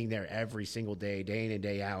as you being there every single day, day in and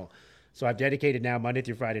day out. So I've dedicated now Monday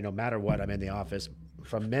through Friday, no matter what, I'm in the office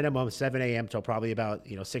from minimum 7 a.m. till probably about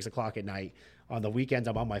 6 o'clock at night. On the weekends,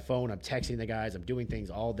 I'm on my phone. I'm texting the guys. I'm doing things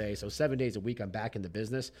all day. So 7 days a week, I'm back in the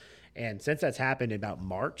business. And since that's happened in about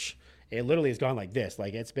March, it literally has gone like this.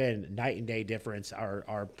 Like it's been night and day difference.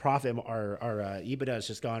 Our profit, our EBITDA has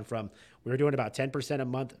just gone from, we were doing about 10% a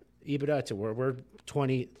month EBITDA to where we're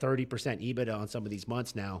 20, 30% EBITDA on some of these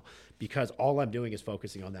months now, because all I'm doing is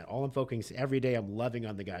focusing on that. All I'm focusing every day, I'm loving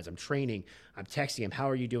on the guys. I'm training, I'm texting them. How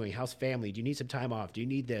are you doing? How's family? Do you need some time off? Do you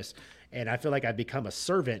need this? And I feel like I've become a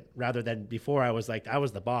servant rather than before I was like, I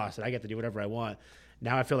was the boss and I get to do whatever I want.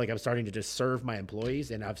 Now I feel like I'm starting to just serve my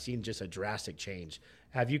employees, and I've seen just a drastic change.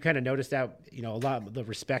 Have you kind of noticed that, a lot of the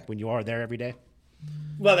respect when you are there every day?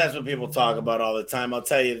 Well, that's what people talk about all the time. I'll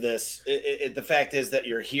tell you this. The fact is that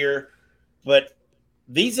you're here, but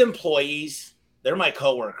these employees, they're my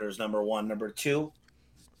coworkers, number one. Number two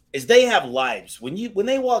is they have lives. When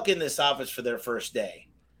they walk in this office for their first day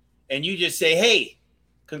and you just say, hey,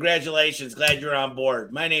 congratulations, glad you're on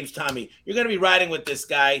board. My name's Tommy. You're going to be riding with this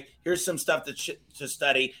guy. Here's some stuff to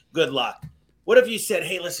study. Good luck. What if you said,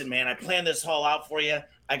 hey, listen, man, I planned this all out for you.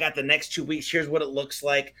 I got the next 2 weeks. Here's what it looks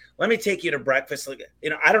like. Let me take you to breakfast.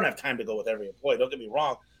 I don't have time to go with every employee. Don't get me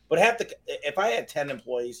wrong. But if I had 10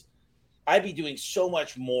 employees, I'd be doing so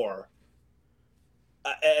much more.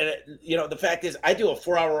 The fact is, I do a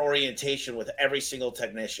 4-hour orientation with every single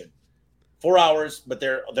technician. 4 hours, but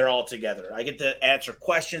they're all together. I get to answer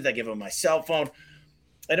questions. I give them my cell phone.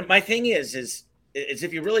 And my thing is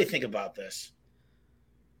if you really think about this,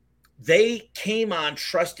 they came on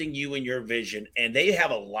trusting you and your vision, and they have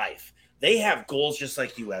a life. They have goals just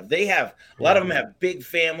like you have. A lot of them have big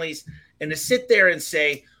families. And to sit there and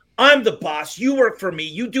say, I'm the boss, you work for me,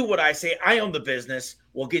 you do what I say, I own the business,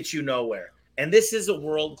 will get you nowhere. And this is a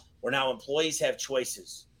world where now employees have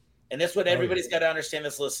choices. And that's what everybody's got to understand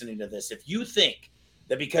that's listening to this. If you think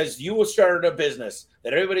that because you started a business,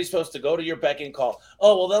 that everybody's supposed to go to your beck and call,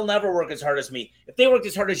 oh, well, they'll never work as hard as me. If they worked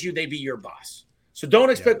as hard as you, they'd be your boss. So don't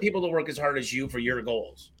expect people to work as hard as you for your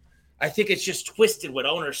goals. I think it's just twisted what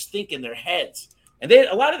owners think in their heads. And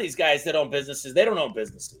a lot of these guys that own businesses, they don't own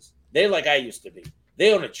businesses. They're like I used to be.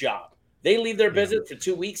 They own a job. They leave their business for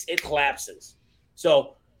 2 weeks, it collapses.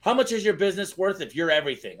 So how much is your business worth if you're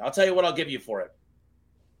everything? I'll tell you what I'll give you for it.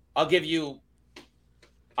 I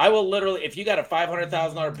will literally, if you got a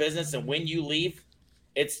 $500,000 business and when you leave,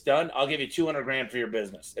 it's done, I'll give you $200,000 for your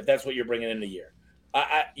business if that's what you're bringing in a year.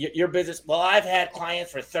 Your business, well, I've had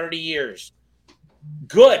clients for 30 years.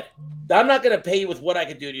 Good. I'm not going to pay you with what I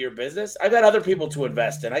could do to your business. I've got other people to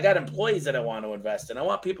invest in. I got employees that I want to invest in. I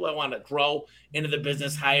want people I want to grow into the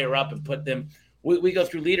business higher up and put them. We go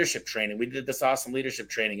through leadership training. We did this awesome leadership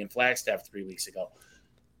training in Flagstaff 3 weeks ago.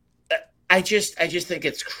 I just think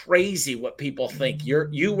it's crazy what people think.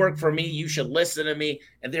 You work for me. You should listen to me.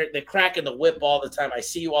 And they're cracking the whip all the time. I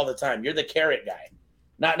see you all the time. You're the carrot guy.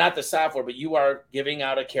 Not the software, but you are giving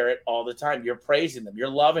out a carrot all the time. You're praising them. You're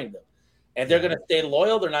loving them. And they're going to stay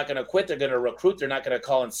loyal. They're not going to quit. They're going to recruit. They're not going to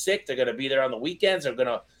call in sick. They're going to be there on the weekends. They're going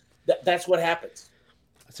to that's what happens.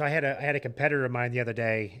 So I had a competitor of mine the other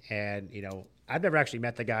day, and I've never actually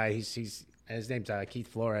met the guy. His name's Keith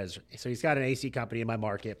Flores. So he's got an AC company in my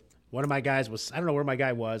market. One of my guys I don't know where my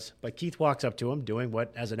guy was, but Keith walks up to him doing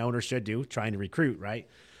what as an owner should do, trying to recruit, right?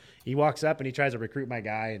 He walks up and he tries to recruit my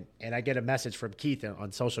guy, and I get a message from Keith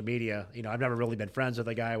on social media. I've never really been friends with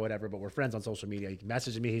the guy or whatever, but we're friends on social media. He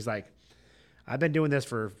messages me. He's like, I've been doing this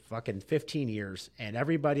for fucking 15 years, and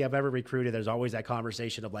everybody I've ever recruited, there's always that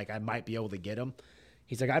conversation of like, I might be able to get him.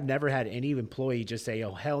 He's like, I've never had any employee just say,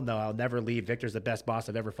 oh, hell no, I'll never leave. Victor's the best boss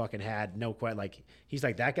I've ever fucking had. No, quite. Like, he's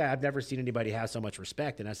like, that guy, I've never seen anybody have so much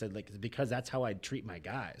respect. And I said, like, because that's how I treat my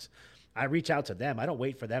guys. I reach out to them. I don't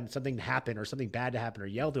wait for them, something to happen or something bad to happen or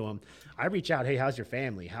yell to them. I reach out, hey, how's your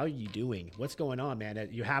family? How are you doing? What's going on, man? Are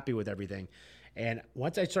you happy with everything? And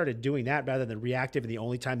once I started doing that rather than reactive, and the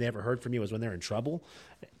only time they ever heard from me was when they're in trouble,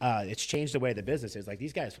 it's changed the way the business is. Like,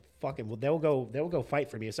 these guys they'll go fight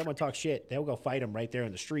for me. If someone talks shit, they'll go fight them right there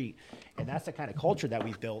in the street. And that's the kind of culture that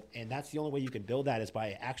we've built. And that's the only way you can build that is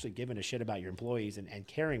by actually giving a shit about your employees and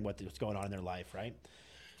caring what's going on in their life, right?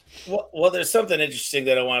 Well, there's something interesting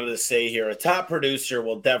that I wanted to say here. A top producer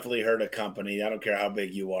will definitely hurt a company. I don't care how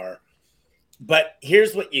big you are. But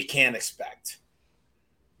here's what you can't expect.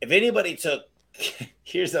 If anybody took,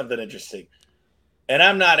 here's something interesting. And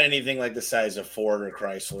I'm not anything like the size of Ford or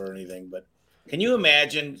Chrysler or anything, but can you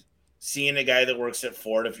imagine seeing a guy that works at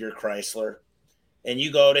Ford if you're Chrysler and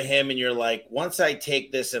you go to him and you're like, once I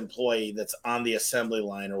take this employee that's on the assembly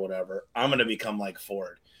line or whatever, I'm going to become like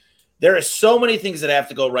Ford. There are so many things that have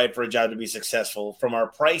to go right for a job to be successful, from our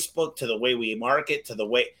price book to the way we market to the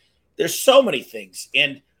way there's so many things.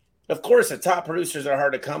 And of course, the top producers are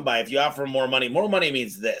hard to come by. If you offer more money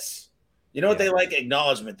means this. You know what they like?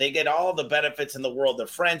 Acknowledgement. They get all the benefits in the world, the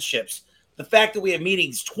friendships, the fact that we have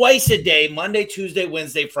meetings twice a day, Monday, Tuesday,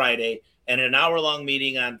 Wednesday, Friday, and an hour-long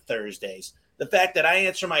meeting on Thursdays. The fact that I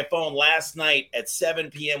answered my phone last night at 7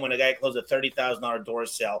 p.m. when a guy closed a $30,000 door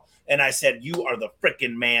sale, and I said, you are the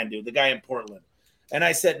freaking man, dude, the guy in Portland. And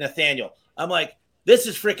I said, Nathaniel, I'm like, this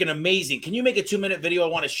is freaking amazing. Can you make a 2-minute video? I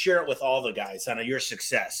want to share it with all the guys on your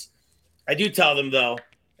success. I do tell them, though,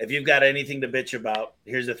 if you've got anything to bitch about,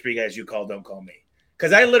 here's the 3 guys you call, don't call me.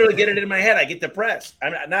 Because I literally get it in my head. I get depressed.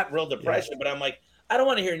 I'm not real depression, but I'm like, I don't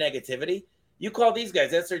want to hear negativity. You call these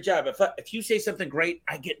guys. That's their job. If you say something great,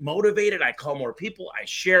 I get motivated. I call more people. I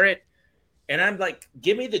share it. And I'm like,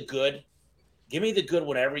 give me the good. Give me the good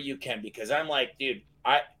whenever you can, because I'm like, dude,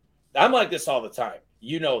 I'm like this all the time.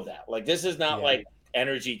 You know that. Like, this is not like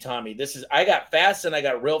energy Tommy. This is, I got fast and I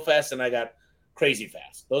got real fast and I got crazy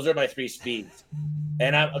fast. Those are my 3 speeds.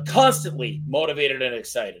 And I'm constantly motivated and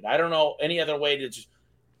excited. I don't know any other way to just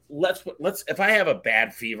let's if I have a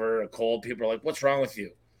bad fever or a cold, people are like, what's wrong with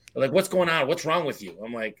you? They're like, what's going on? What's wrong with you?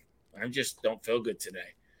 I'm like, I just don't feel good today.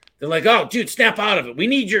 They're like, oh, dude, snap out of it. We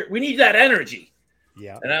need that energy.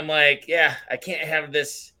 Yeah. And I'm like, yeah, I can't have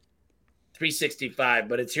this 365,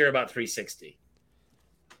 but it's here about 360.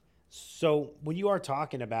 So when you are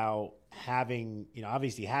talking about having,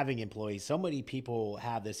 obviously having employees, so many people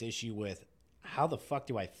have this issue with how the fuck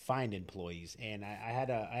do I find employees? And I had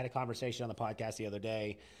a conversation on the podcast the other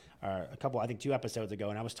day, or I think 2 episodes ago,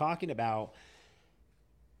 and I was talking about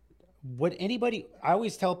I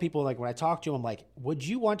always tell people, like, when I talk to them, like, would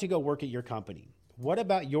you want to go work at your company? What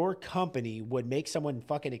about your company would make someone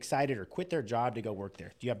fucking excited or quit their job to go work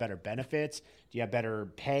there? Do you have better benefits? Do you have better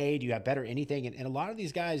pay? Do you have better anything? And a lot of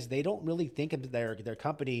these guys, they don't really think of their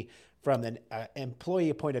company from an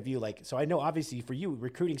employee point of view. Like, so I know obviously for you,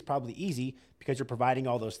 recruiting is probably easy because you're providing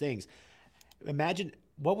all those things. Imagine,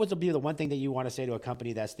 what would be the one thing that you want to say to a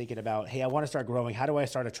company that's thinking about, hey, I want to start growing. How do I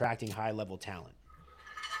start attracting high-level talent?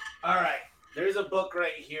 All right. There's a book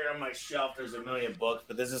right here on my shelf. There's a million books,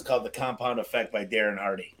 but this is called The Compound Effect by Darren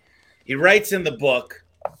Hardy. He writes in the book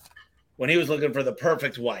when he was looking for the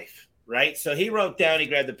perfect wife, right? So he grabbed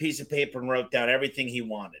a piece of paper and wrote down everything he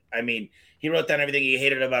wanted. I mean, he wrote down everything he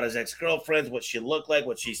hated about his ex-girlfriends, what she looked like,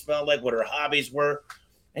 what she smelled like, what her hobbies were.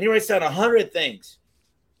 And he writes down 100 things.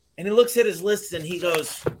 And he looks at his list and he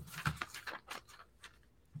goes,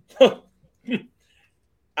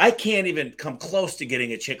 I can't even come close to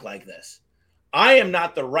getting a chick like this. I am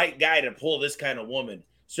not the right guy to pull this kind of woman.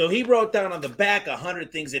 So he wrote down on the back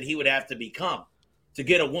 100 things that he would have to become to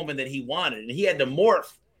get a woman that he wanted. And he had to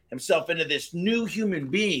morph himself into this new human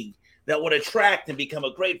being that would attract and become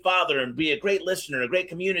a great father and be a great listener, a great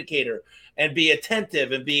communicator, and be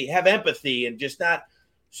attentive and have empathy and just not.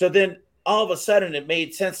 So then all of a sudden it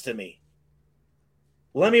made sense to me.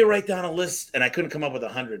 Let me write down a list, and I couldn't come up with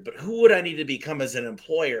 100, but who would I need to become as an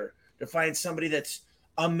employer to find somebody that's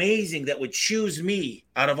amazing that would choose me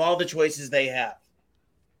out of all the choices they have?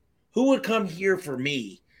 Who would come here for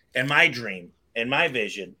me and my dream and my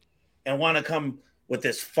vision and want to come with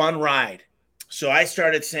this fun ride? So I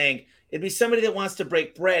started saying it'd be somebody that wants to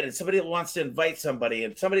break bread and somebody that wants to invite somebody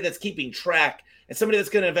and somebody that's keeping track and somebody that's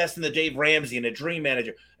going to invest in the Dave Ramsey and a dream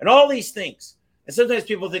manager and all these things. And sometimes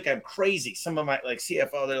people think I'm crazy. Some of my like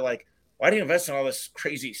CFO, they're like, why do you invest in all this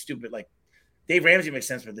crazy, stupid, like Dave Ramsey makes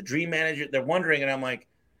sense, but the dream manager, they're wondering. And I'm like,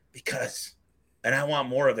 because, and I want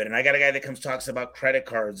more of it. And I got a guy that talks about credit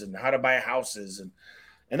cards and how to buy houses.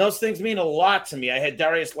 And those things mean a lot to me. I had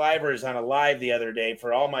Darius Livers on a live the other day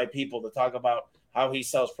for all my people to talk about how he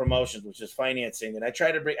sells promotions, which is financing. And I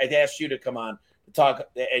asked you to come on to talk,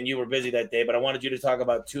 and you were busy that day, but I wanted you to talk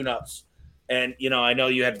about tune-ups. And, I know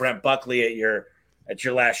you had Brent Buckley at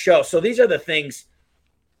your last show. So these are the things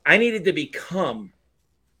I needed to become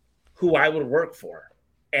who I would work for.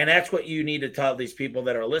 And that's what you need to tell these people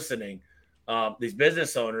that are listening, these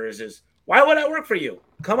business owners, is why would I work for you?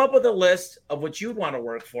 Come up with a list of what you'd want to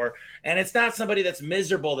work for. And it's not somebody that's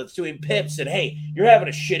miserable, that's doing pips and, hey, you're having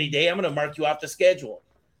a shitty day, I'm going to mark you off the schedule.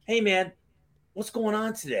 Hey, man, what's going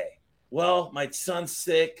on today? Well, my son's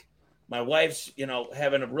sick. My wife's,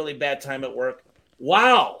 having a really bad time at work.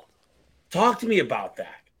 Wow. Talk to me about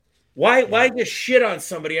that. Why Yeah. just shit on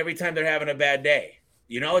somebody every time they're having a bad day?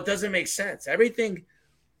 It doesn't make sense. Everything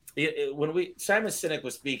when Simon Sinek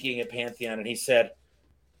was speaking at Pantheon, and he said,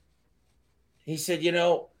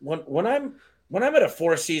 when I'm at a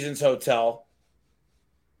Four Seasons hotel,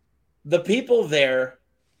 the people there,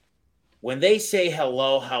 when they say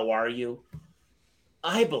hello, how are you?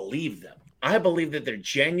 I believe them. I believe that they're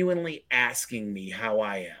genuinely asking me how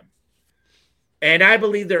I am. And I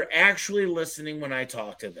believe they're actually listening when I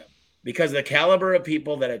talk to them, because the caliber of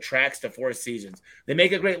people that attracts to Four Seasons, they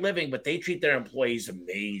make a great living, but they treat their employees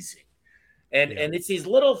amazing. And Yeah. and it's these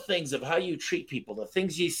little things of how you treat people, the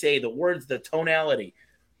things you say, the words, the tonality.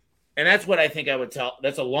 And that's what I think I would tell.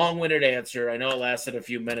 That's a long-winded answer. I know it lasted a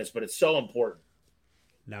few minutes, but it's so important.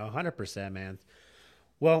 No, 100%, man.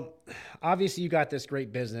 Well, obviously you got this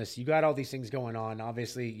great business. You got all these things going on.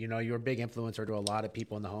 Obviously, you're a big influencer to a lot of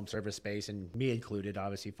people in the home service space, and me included,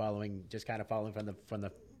 obviously following from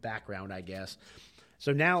the background, I guess.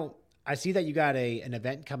 So now I see that you got an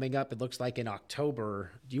event coming up. It looks like in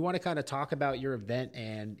October. Do you want to kind of talk about your event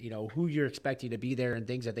and, who you're expecting to be there and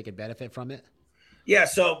things that they could benefit from it? Yeah.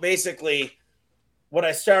 So basically, what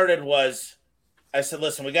I started was I said,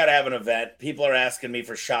 listen, we got to have an event. People are asking me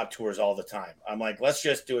for shop tours all the time. I'm like, let's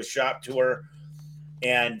just do a shop tour,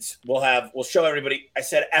 and we'll show everybody. I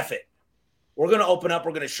said, F it. We're going to open up.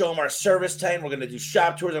 We're going to show them our service time. We're going to do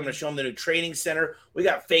shop tours. I'm going to show them the new training center. We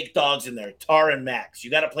got fake dogs in there, Tar and Max.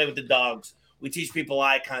 You got to play with the dogs. We teach people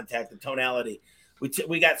eye contact and tonality.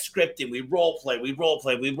 We got scripting. We role play. We role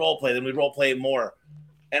play. We role play. Then we role play more.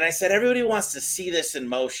 And I said, everybody wants to see this in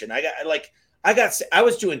motion. I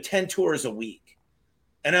was doing 10 tours a week.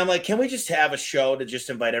 And I'm like, can we just have a show to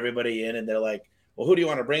just invite everybody in? And they're like, well, who do you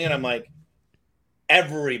want to bring in? I'm like,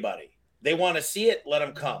 everybody. They want to see it. Let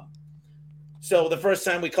them come. So the first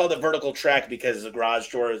time we called it vertical track because the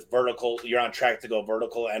garage door is vertical. You're on track to go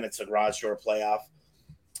vertical, and it's a garage door playoff.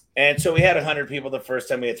 And so we had 100 people the first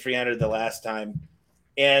time. We had 300 the last time.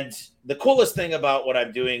 And the coolest thing about what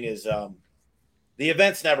I'm doing is the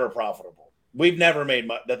event's never profitable. We've never made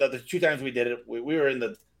money. The two times we did it, we were in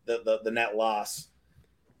the net loss.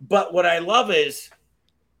 But what I love is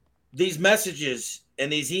these messages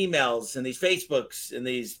and these emails and these Facebooks and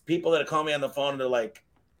these people that call me on the phone, and they're like,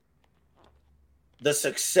 the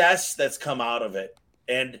success that's come out of it.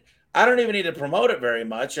 And I don't even need to promote it very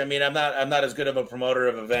much. I mean, I'm not as good of a promoter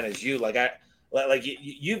of an event as you.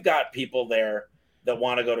 You've got people there that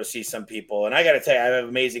want to go to see some people. And I got to tell you, I have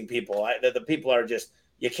amazing people. The people are just,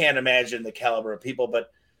 you can't imagine the caliber of people.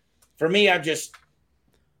 But for me,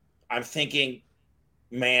 I'm thinking,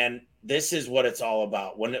 man, this is what it's all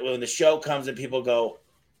about. When the show comes and people go,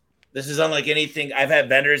 this is unlike anything. I've had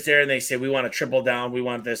vendors there and they say, we want to triple down. We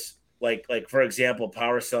want this. Like for example,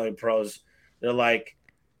 Power Selling Pros, they're like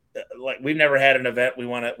we've never had an event. We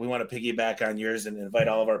want to piggyback on yours and invite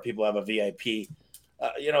all of our people to have a VIP.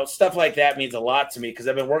 Stuff like that means a lot to me because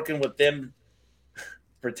I've been working with them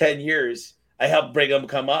for 10 years. I helped Brigham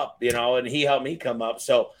come up, and he helped me come up.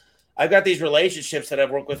 So I've got these relationships that I've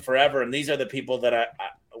worked with forever, and these are the people that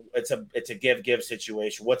it's a give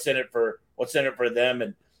situation. What's in it for them,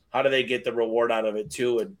 and how do they get the reward out of it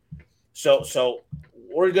too? And so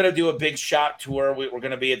we're going to do a big shop tour. We're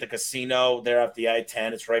going to be at the casino there off the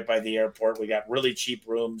I-10. It's right by the airport. We got really cheap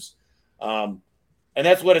rooms. And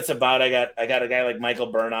that's what it's about. I got a guy like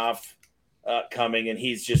Michael Burnoff coming, and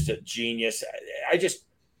he's just a genius.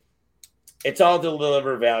 It's all to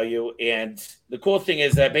deliver value. And the cool thing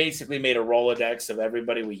is that I basically made a Rolodex of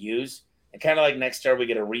everybody we use. And kind of like Nexstar, we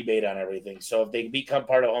get a rebate on everything. So if they become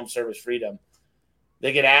part of Home Service Freedom,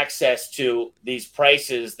 they get access to these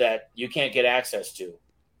prices that you can't get access to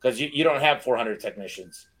because you don't have 400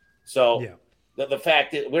 technicians. So the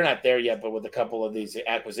fact that we're not there yet, but with a couple of these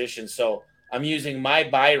acquisitions. So I'm using my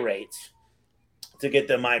buy rates to get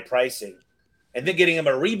them my pricing and then getting them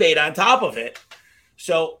a rebate on top of it.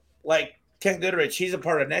 So like Ken Goodrich, he's a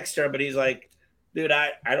part of Nexstar, but he's like, dude,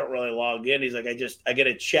 I don't really log in. He's like, I get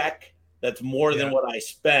a check that's more than what I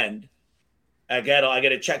spend. I get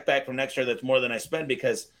a check back from Nexstar that's more than I spend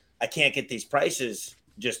because I can't get these prices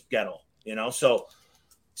just ghetto, So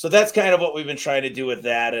that's kind of what we've been trying to do with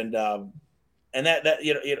that, and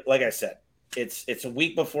that like I said, it's a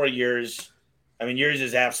week before yours. I mean, yours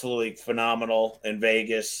is absolutely phenomenal in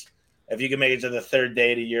Vegas. If you can make it to the third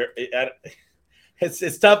day to your,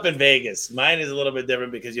 it's tough in Vegas. Mine is a little bit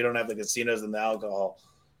different because you don't have the casinos and the alcohol,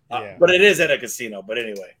 but it is at a casino. But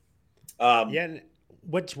anyway,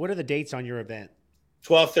 What are the dates on your event?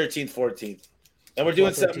 12th, 13th, 14th. And we're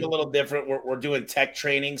doing something a little different. We're doing tech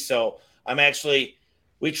training. So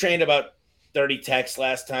we trained about 30 techs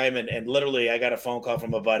last time. And literally I got a phone call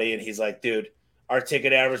from a buddy and he's like, dude, our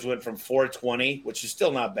ticket average went from 420, which is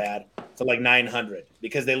still not bad, to like 900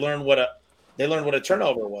 because they learned what a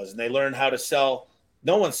turnover was and they learned how to sell.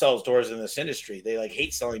 No one sells doors in this industry. They like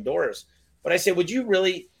hate selling doors. But I said, would you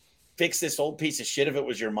really fix this old piece of shit if it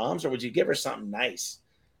was your mom's, or would you give her something nice?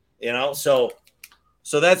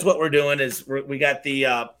 So that's what we're doing is we got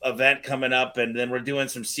the event coming up, and then we're doing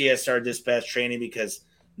some CSR dispatch training because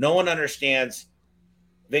no one understands,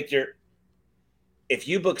 Victor, if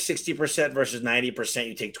you book 60% versus 90%,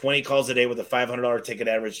 you take 20 calls a day with a $500 ticket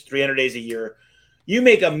average, 300 days a year, you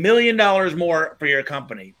make $1 million more for your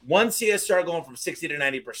company. One CSR going from 60 to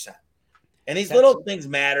 90%. And these little things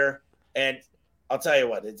matter. And I'll tell you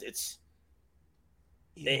what, one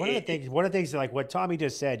of the things like what Tommy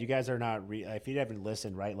just said, you guys are not if you haven't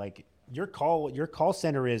listened, right? Like your call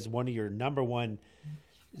center is one of your number one.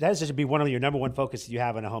 That should be one of your number one focus you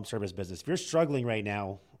have in a home service business. If you're struggling right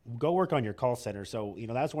now, go work on your call center. So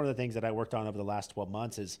that's one of the things that I worked on over the last 12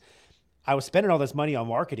 months is I was spending all this money on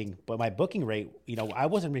marketing, but my booking rate, I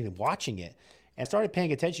wasn't really watching it. And I started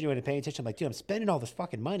paying attention to it and paying attention. I'm like, dude, I'm spending all this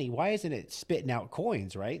fucking money. Why isn't it spitting out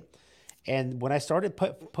coins, right? And when I started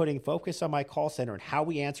putting focus on my call center and how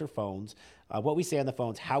we answer phones, what we say on the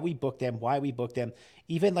phones, how we book them, why we book them,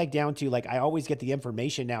 even like down to like I always get the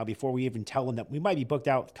information now before we even tell them that we might be booked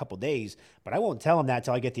out a couple of days, but I won't tell them that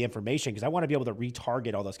until I get the information because I want to be able to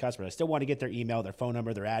retarget all those customers. I still want to get their email, their phone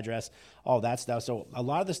number, their address, all that stuff. So a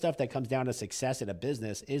lot of the stuff that comes down to success in a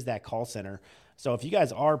business is that call center. So if you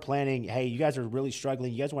guys are planning, hey, you guys are really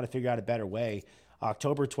struggling, you guys want to figure out a better way,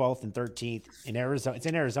 October 12th and 13th in Arizona. It's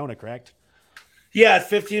in Arizona, correct? Yeah,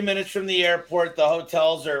 15 minutes from the airport. The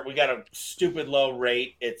hotels we got a stupid low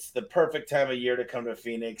rate. It's the perfect time of year to come to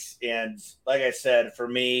Phoenix. And like I said, for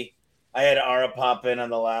me, I had Ara pop in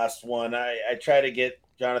on the last one. I tried to get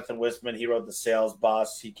Jonathan Wisman. He wrote The Sales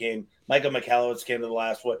Boss. He came. Michael McAllowitz came to the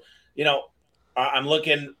last one.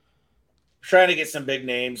 I'm trying to get some big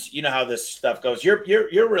names. You know how this stuff goes. You're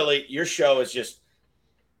really, your show is just,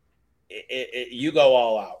 you go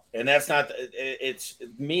all out, and that's not. It's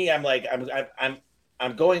me.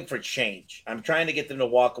 I'm going for change. I'm trying to get them to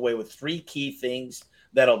walk away with 3 key things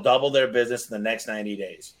that'll double their business in the next 90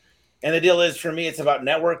 days. And the deal is, for me, it's about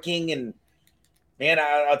networking. And man,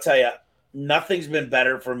 I'll tell you, nothing's been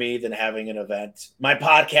better for me than having an event. My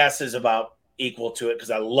podcast is about equal to it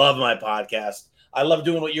because I love my podcast. I love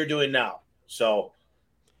doing what you're doing now. So.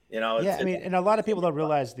 And a lot of people don't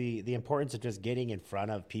realize the importance of just getting in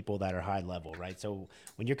front of people that are high level, right? So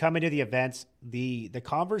when you're coming to the events, the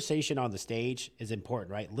conversation on the stage is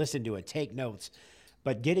important, right? Listen to it, take notes.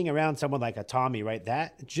 But getting around someone like a Tommy, right?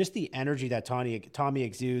 That just the energy that Tommy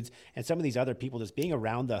exudes, and some of these other people, just being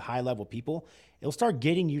around the high level people, it'll start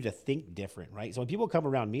getting you to think different, right? So when people come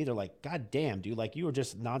around me, they're like, God damn, dude, like you were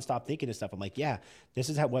just nonstop thinking of stuff. I'm like, yeah, this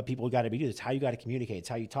is what people got to be doing. It's how you got to communicate. It's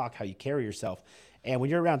how you talk, how you carry yourself. And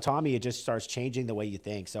when you're around Tommy, it just starts changing the way you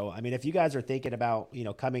think. So, I mean, if you guys are thinking about,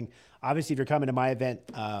 coming, obviously if you're coming to my event,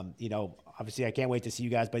 obviously I can't wait to see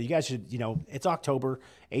you guys, but you guys should, it's October,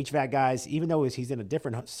 HVAC guys, even though he's in a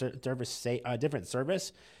different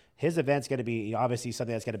service, his event's going to be obviously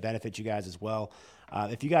something that's going to benefit you guys as well.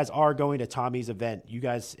 If you guys are going to Tommy's event, if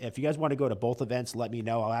you guys want to go to both events, let me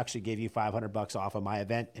know. I'll actually give you $500 off of my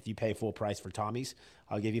event. If you pay full price for Tommy's,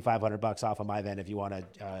 I'll give you $500 off of my event if you want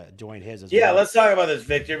to join his as well. Yeah, let's talk about this,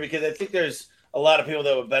 Victor, because I think there's a lot of people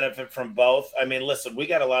that would benefit from both. I mean, listen, we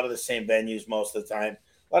got a lot of the same venues most of the time,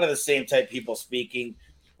 a lot of the same type people speaking.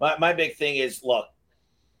 My big thing is, look,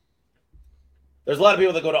 there's a lot of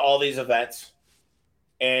people that go to all these events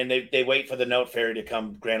and they wait for the note fairy to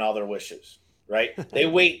come grant all their wishes, right? They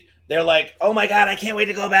wait. They're like, oh, my God, I can't wait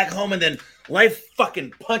to go back home. And then life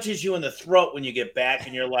fucking punches you in the throat when you get back.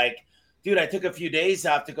 And you're like, dude, I took a few days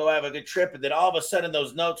off to go have a good trip. And then all of a sudden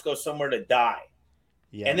those notes go somewhere to die.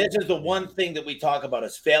 Yeah. And this is the one thing that we talk about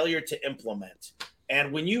is failure to implement.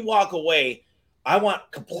 And when you walk away, I want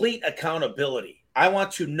complete accountability. I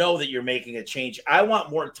want to know that you're making a change. I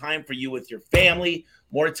want more time for you with your family,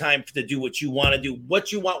 more time to do what you want to do,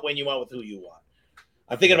 what you want, when you want, with who you want.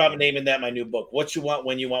 I'm thinking about naming that my new book, What You Want,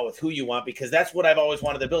 When You Want, with Who You Want, because that's what I've always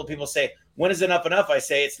wanted to build. People say, when is enough enough? I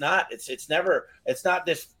say, it's not. It's never. It's not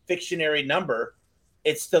this fictionary number.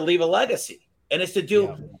 It's to leave a legacy. And it's to do,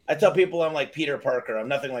 yeah. I tell people I'm like Peter Parker. I'm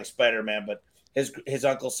nothing like Spider-Man, but his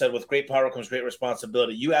uncle said, with great power comes great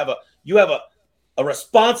responsibility. You have a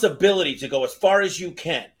responsibility to go as far as you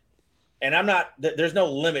can. And there's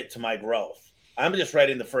no limit to my growth. I'm just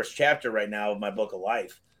writing the first chapter right now of my book of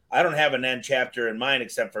life. I don't have an end chapter in mind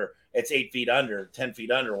except for it's 8 feet under, 10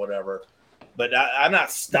 feet under, whatever. But I'm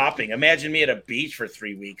not stopping. Imagine me at a beach for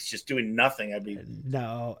 3 weeks just doing nothing. I'd be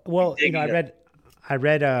no. Well, you know, I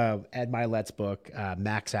read Ed Milet's book,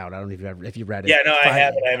 Max Out. I don't know if you read it. Yeah, no, I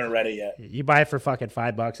haven't. I haven't read it yet. You buy it for fucking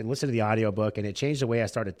 $5 and listen to the audiobook, and it changed the way I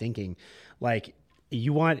started thinking. Like,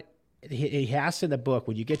 you want, he asks in the book,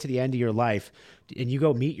 when you get to the end of your life and you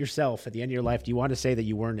go meet yourself at the end of your life, do you want to say that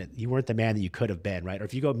you weren't the man that you could have been, right? Or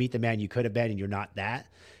if you go meet the man you could have been and you're not that,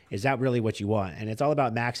 is that really what you want? And it's all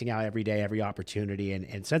about maxing out every day, every opportunity.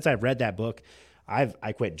 And since I've read that book,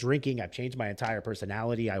 I quit drinking. I've changed my entire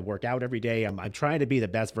personality. I work out every day. I'm trying to be the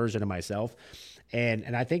best version of myself.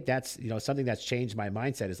 And I think that's, you know, something that's changed my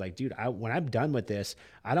mindset is like, dude, when I'm done with this,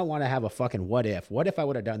 I don't want to have a fucking what if I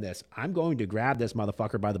would have done this? I'm going to grab this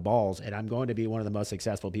motherfucker by the balls and I'm going to be one of the most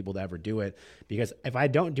successful people to ever do it. Because if I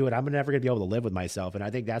don't do it, I'm never going to be able to live with myself. And I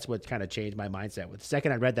think that's what kind of changed my mindset. With the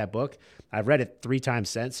second I read that book, I've read it 3 times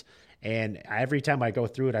since. And every time I go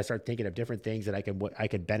through it, I start thinking of different things that I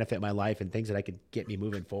could benefit my life and things that I could get me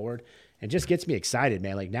moving forward. And just gets me excited,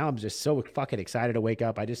 man. Like now I'm just so fucking excited to wake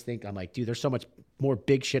up. I just think I'm like, dude, there's so much more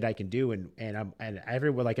big shit I can do. And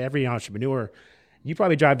every entrepreneur, you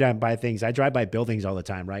probably drive down by things. I drive by buildings all the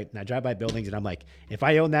time, right? And I drive by buildings and I'm like, if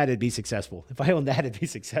I own that, it'd be successful. If I own that, it'd be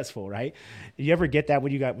successful, right? You ever get that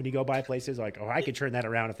when you go by places like, oh, I could turn that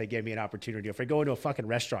around if they gave me an opportunity. If I go into a fucking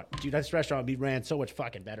restaurant, dude, this restaurant would be ran so much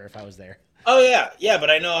fucking better if I was there. Oh yeah. Yeah.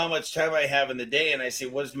 But I know how much time I have in the day and I say,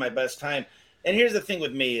 what is my best time? And here's the thing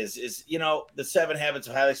with me is, you know, the 7 Habits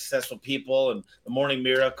of Highly Successful People and the Morning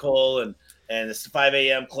Miracle and the 5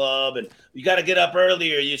 a.m. club, and you got to get up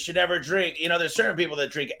earlier. You should never drink. You know, there's certain people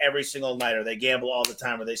that drink every single night, or they gamble all the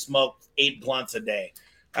time, or they smoke 8 blunts a day.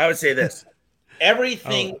 I would say this: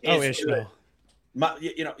 everything is good.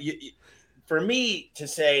 For me to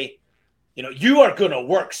say, you know, you are going to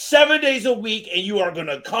work 7 days a week and you are going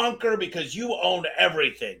to conquer because you own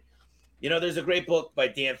everything. You know, there's a great book by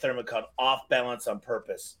Dan Thurman called Off Balance on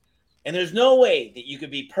Purpose. And there's no way that you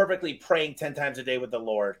could be perfectly praying 10 times a day with the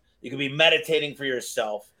Lord. You could be meditating for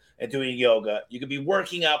yourself and doing yoga. You could be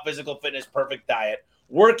working out, physical fitness, perfect diet,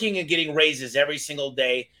 working and getting raises every single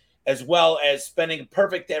day, as well as spending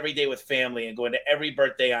perfect every day with family and going to every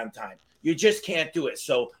birthday on time. You just can't do it.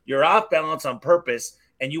 So you're off balance on purpose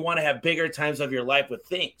and you want to have bigger times of your life with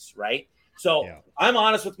things, right? So I'm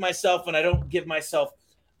honest with myself and I don't give myself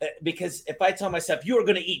because if I tell myself you are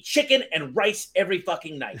going to eat chicken and rice every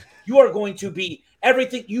fucking night, you are going to be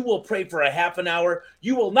everything. You will pray for a half an hour.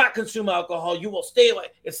 You will not consume alcohol. You will stay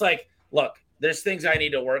like, it's like, look, there's things I need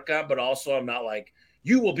to work on, but also I'm not like,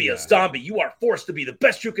 you will be a zombie. You are forced to be the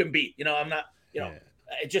best you can be. You know, I'm not, you know,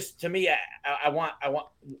 it just, to me, I want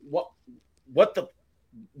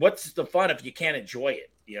what's the fun if you can't enjoy it,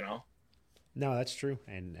 you know? No, that's true.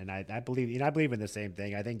 And I believe, you know, I believe in the same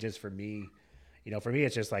thing. I think just for me, you know, for me,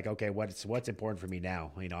 it's just like, okay, what's important for me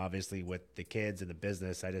now? You know, obviously with the kids and the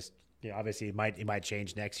business, I just, you know, obviously it might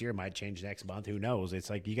change next year, it might change next month. Who knows? It's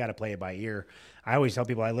like, you got to play it by ear. I always tell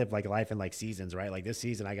people I live like life in like seasons, right? Like this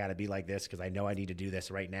season, I got to be like this because I know I need to do this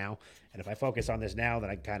right now. And if I focus on this now, then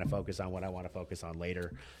I can kind of focus on what I want to focus on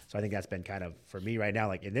later. So I think that's been kind of for me right now,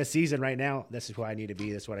 like in this season right now, this is who I need to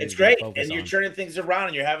be. This is what I need to focus on. It's great. And you're turning things around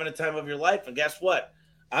and you're having a time of your life. And guess what?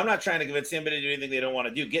 I'm not trying to convince anybody to do anything they don't want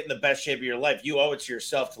to do. Get in the best shape of your life. You owe it to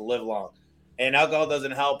yourself to live long. And alcohol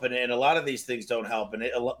doesn't help. And a lot of these things don't help. And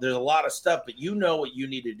there's a lot of stuff, but you know what you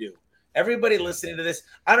need to do. Everybody listening to this,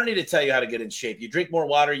 I don't need to tell you how to get in shape. You drink more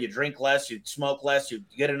water, you drink less, you smoke less, you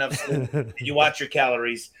get enough sleep, and you watch your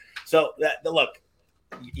calories. So look,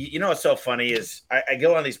 you know what's so funny is I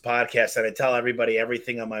go on these podcasts and I tell everybody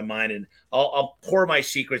everything on my mind, and I'll pour my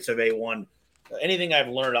secrets of A1. Anything I've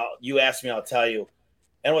learned, you ask me, I'll tell you.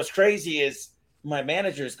 And what's crazy is my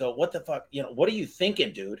managers go, what the fuck? You know, what are you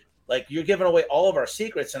thinking, dude? Like, you're giving away all of our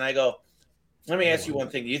secrets. And I go, let me ask you one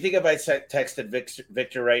thing. Do you think if I texted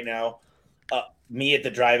Victor right now, me at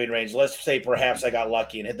the driving range, let's say perhaps I got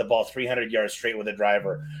lucky and hit the ball 300 yards straight with a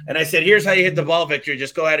driver. And I said, here's how you hit the ball, Victor.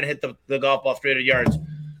 Just go ahead and hit the golf ball 300 yards.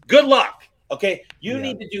 Good luck. Okay. You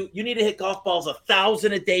need to hit golf balls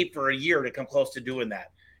 1,000 a day for a year to come close to doing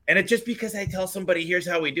that. And it just because I tell somebody, here's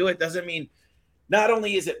how we do it, doesn't mean not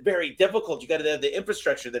only is it very difficult, you got to have the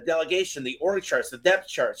infrastructure, the delegation, the org charts, the depth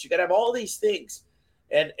charts. You got to have all these things.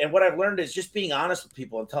 And what I've learned is just being honest with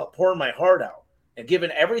people and pouring my heart out and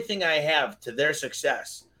giving everything I have to their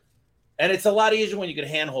success. And it's a lot easier when you can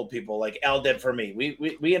handhold people like Al did for me.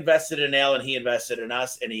 We invested in Al and he invested in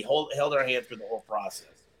us, and he held our hand through the whole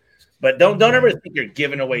process. But don't ever think you're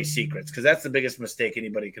giving away secrets, because that's the biggest mistake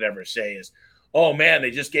anybody could ever say is, oh man,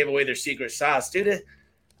 they just gave away their secret sauce, dude.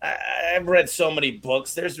 I've read so many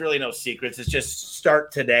books. There's really no secrets. It's just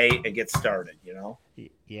start today and get started, you know?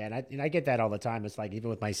 Yeah, and I get that all the time. It's like even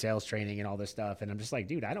with my sales training and all this stuff, and I'm just like,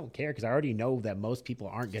 dude, I don't care because I already know that most people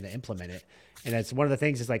aren't going to implement it. And it's one of the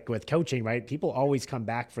things is like with coaching, right? People always come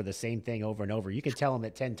back for the same thing over and over. You can tell them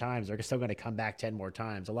it 10 times, they're still going to come back 10 more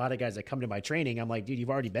times. A lot of guys that come to my training, I'm like, dude, you've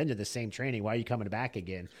already been to the same training. Why are you coming back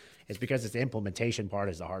again? It's because it's the implementation part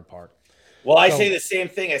is the hard part. Well, I say the same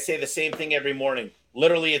thing. I say the same thing every morning.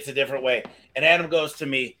 Literally, it's a different way. And Adam goes to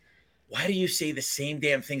me, why do you say the same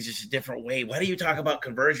damn things just a different way? Why do you talk about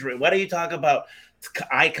conversion rate? Why do you talk about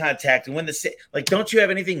eye contact? And when like, don't you have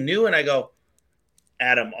anything new? And I go,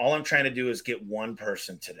 Adam, all I'm trying to do is get one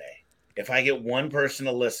person today. If I get one person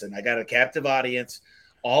to listen, I got a captive audience.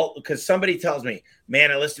 All because somebody tells me,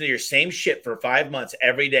 man, I listened to your same shit for 5 months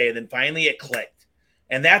every day. And then finally it clicked.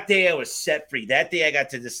 And that day I was set free. That day I got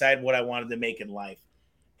to decide what I wanted to make in life.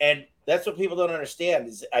 And that's what people don't understand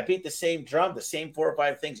is I beat the same drum, the same 4 or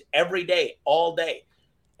 5 things every day, all day.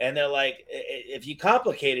 And they're like, if you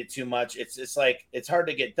complicate it too much, it's like, it's hard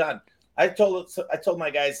to get done. I told my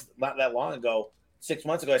guys not that long ago, 6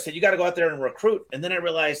 months ago, I said, you got to go out there and recruit. And then I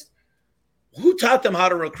realized who taught them how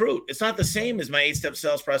to recruit? It's not the same as my 8-step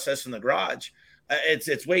sales process in the garage.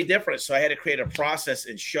 It's way different. So I had to create a process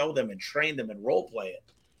and show them and train them and role play it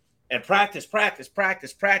and practice,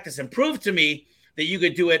 and prove to me that you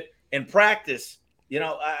could do it in practice. You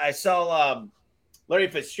know, I saw Larry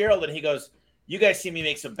Fitzgerald and he goes, you guys see me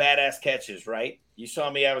make some badass catches, right? You saw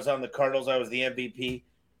me. I was on the Cardinals. I was the MVP.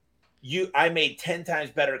 I made 10 times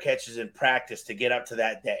better catches in practice to get up to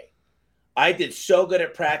that day. I did so good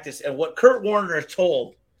at practice. And what Kurt Warner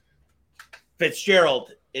told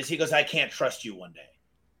Fitzgerald is he goes, I can't trust you one day.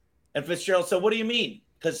 And Fitzgerald said, what do you mean?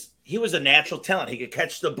 Because he was a natural talent. He could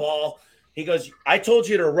catch the ball. He goes, I told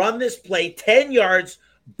you to run this play 10 yards,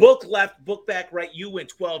 book left, book back right. You went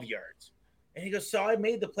 12 yards. And he goes, so I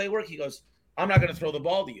made the play work. He goes, I'm not going to throw the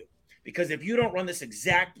ball to you. Because if you don't run this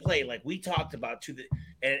exact play like we talked about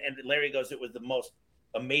and Larry goes, it was the most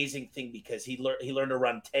amazing thing because he learned to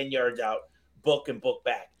run 10 yards out, book and book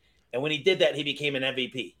back. And when he did that, he became an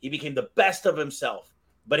MVP. He became the best of himself.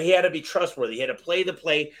 But he had to be trustworthy. He had to play the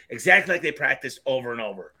play exactly like they practiced over and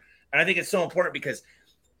over. And I think it's so important because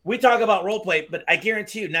we talk about role play, but I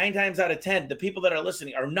guarantee you 9 times out of 10, the people that are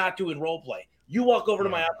listening are not doing role play. You walk over to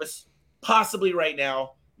my office, possibly right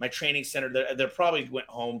now, my training center, they're probably went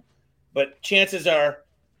home. But chances are,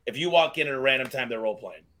 if you walk in at a random time, they're role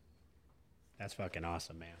playing. That's fucking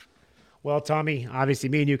awesome, man. Well, Tommy, obviously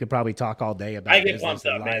me and you could probably talk all day about business pumped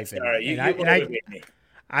up, man. Sorry.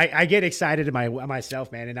 I get excited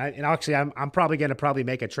myself, man. And actually, I'm probably going to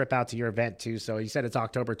make a trip out to your event too. So you said it's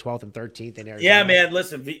October 12th and 13th in Arizona. Yeah, man.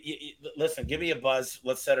 Listen, give me a buzz.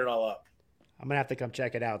 Let's set it all up. I'm going to have to come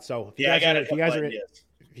check it out. So if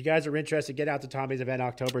you guys are interested, get out to Tommy's event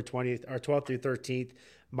October 20th or 12th through 13th.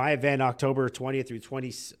 My event October 20th through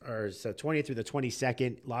 20th through the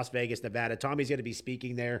 22nd, Las Vegas, Nevada. Tommy's going to be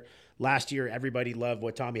speaking there. Last year, everybody loved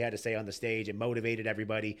what Tommy had to say on the stage. It motivated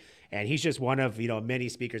everybody, and he's just one of many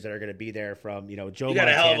speakers that are going to be there. From Joe. You got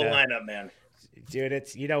a hell of a lineup, man. Dude,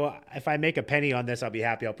 it's if I make a penny on this, I'll be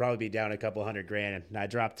happy. I'll probably be down a couple $100,000. And I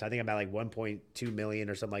dropped, I think I'm at like 1.2 million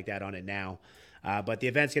or something like that on it now. But the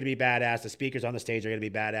event's going to be badass. The speakers on the stage are going to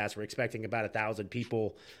be badass. We're expecting about 1,000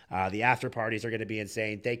 people. The after parties are going to be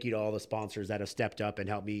insane. Thank you to all the sponsors that have stepped up and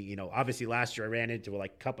helped me. Obviously last year I ran into I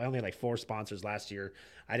only had like 4 sponsors last year.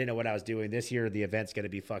 I didn't know what I was doing. This year the event's going to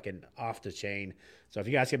be fucking off the chain. So if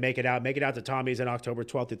you guys can make it out to Tommy's on October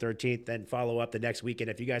 12th to 13th, then follow up the next weekend.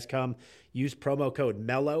 If you guys come, use promo code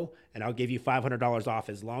Mello, and I'll give you $500 off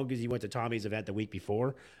as long as you went to Tommy's event the week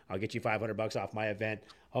before. I'll get you $500 off my event.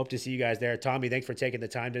 Hope to see you guys there. Tommy, thanks for taking the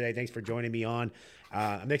time today. Thanks for joining me on.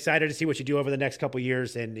 I'm excited to see what you do over the next couple of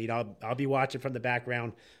years, and I'll be watching from the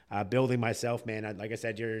background, building myself, man. Like I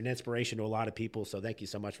said, you're an inspiration to a lot of people, so thank you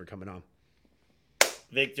so much for coming on.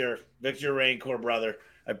 Victor Raincore, brother.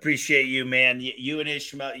 I appreciate you, man. You and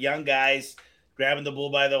Ishmael, young guys, grabbing the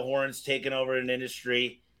bull by the horns, taking over an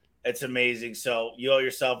industry. It's amazing. So you owe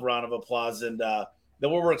yourself a round of applause, and then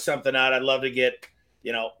we'll work something out. I'd love to get,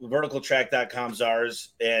 verticaltrack.com's ours.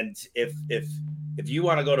 And if you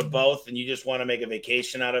want to go to both and you just want to make a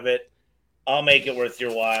vacation out of it, I'll make it worth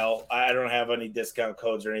your while. I don't have any discount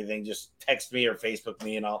codes or anything. Just text me or Facebook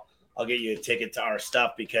me, and I'll get you a ticket to our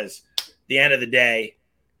stuff, because at the end of the day,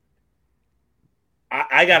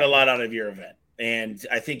 I got a lot out of your event, and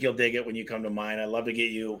I think you'll dig it when you come to mine. I'd love to get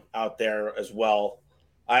you out there as well.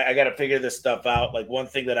 I got to figure this stuff out. Like, one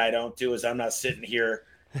thing that I don't do is I'm not sitting here.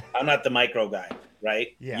 I'm not the micro guy. right?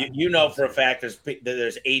 Yeah, You know for a fact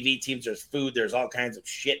there's AV teams, there's food, there's all kinds of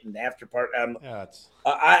shit and after part.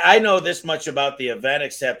 I know this much about the event,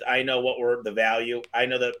 except I know what were the value. I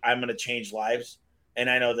know that I'm going to change lives, and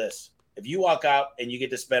I know this: if you walk out and you get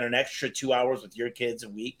to spend an extra 2 hours with your kids a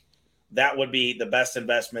week, that would be the best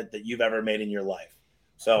investment that you've ever made in your life.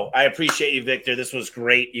 So I appreciate you, Victor. This was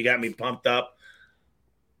great. You got me pumped up.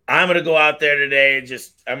 I'm going to go out there today and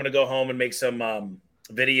I'm going to go home and make some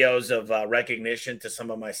videos of recognition to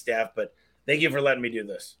some of my staff. But thank you for letting me do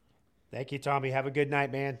this. Thank you, Tommy. Have a good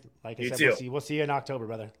night, man. Like I said, too. We'll see you in October,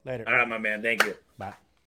 brother. Later. All right, my man. Thank you. Bye.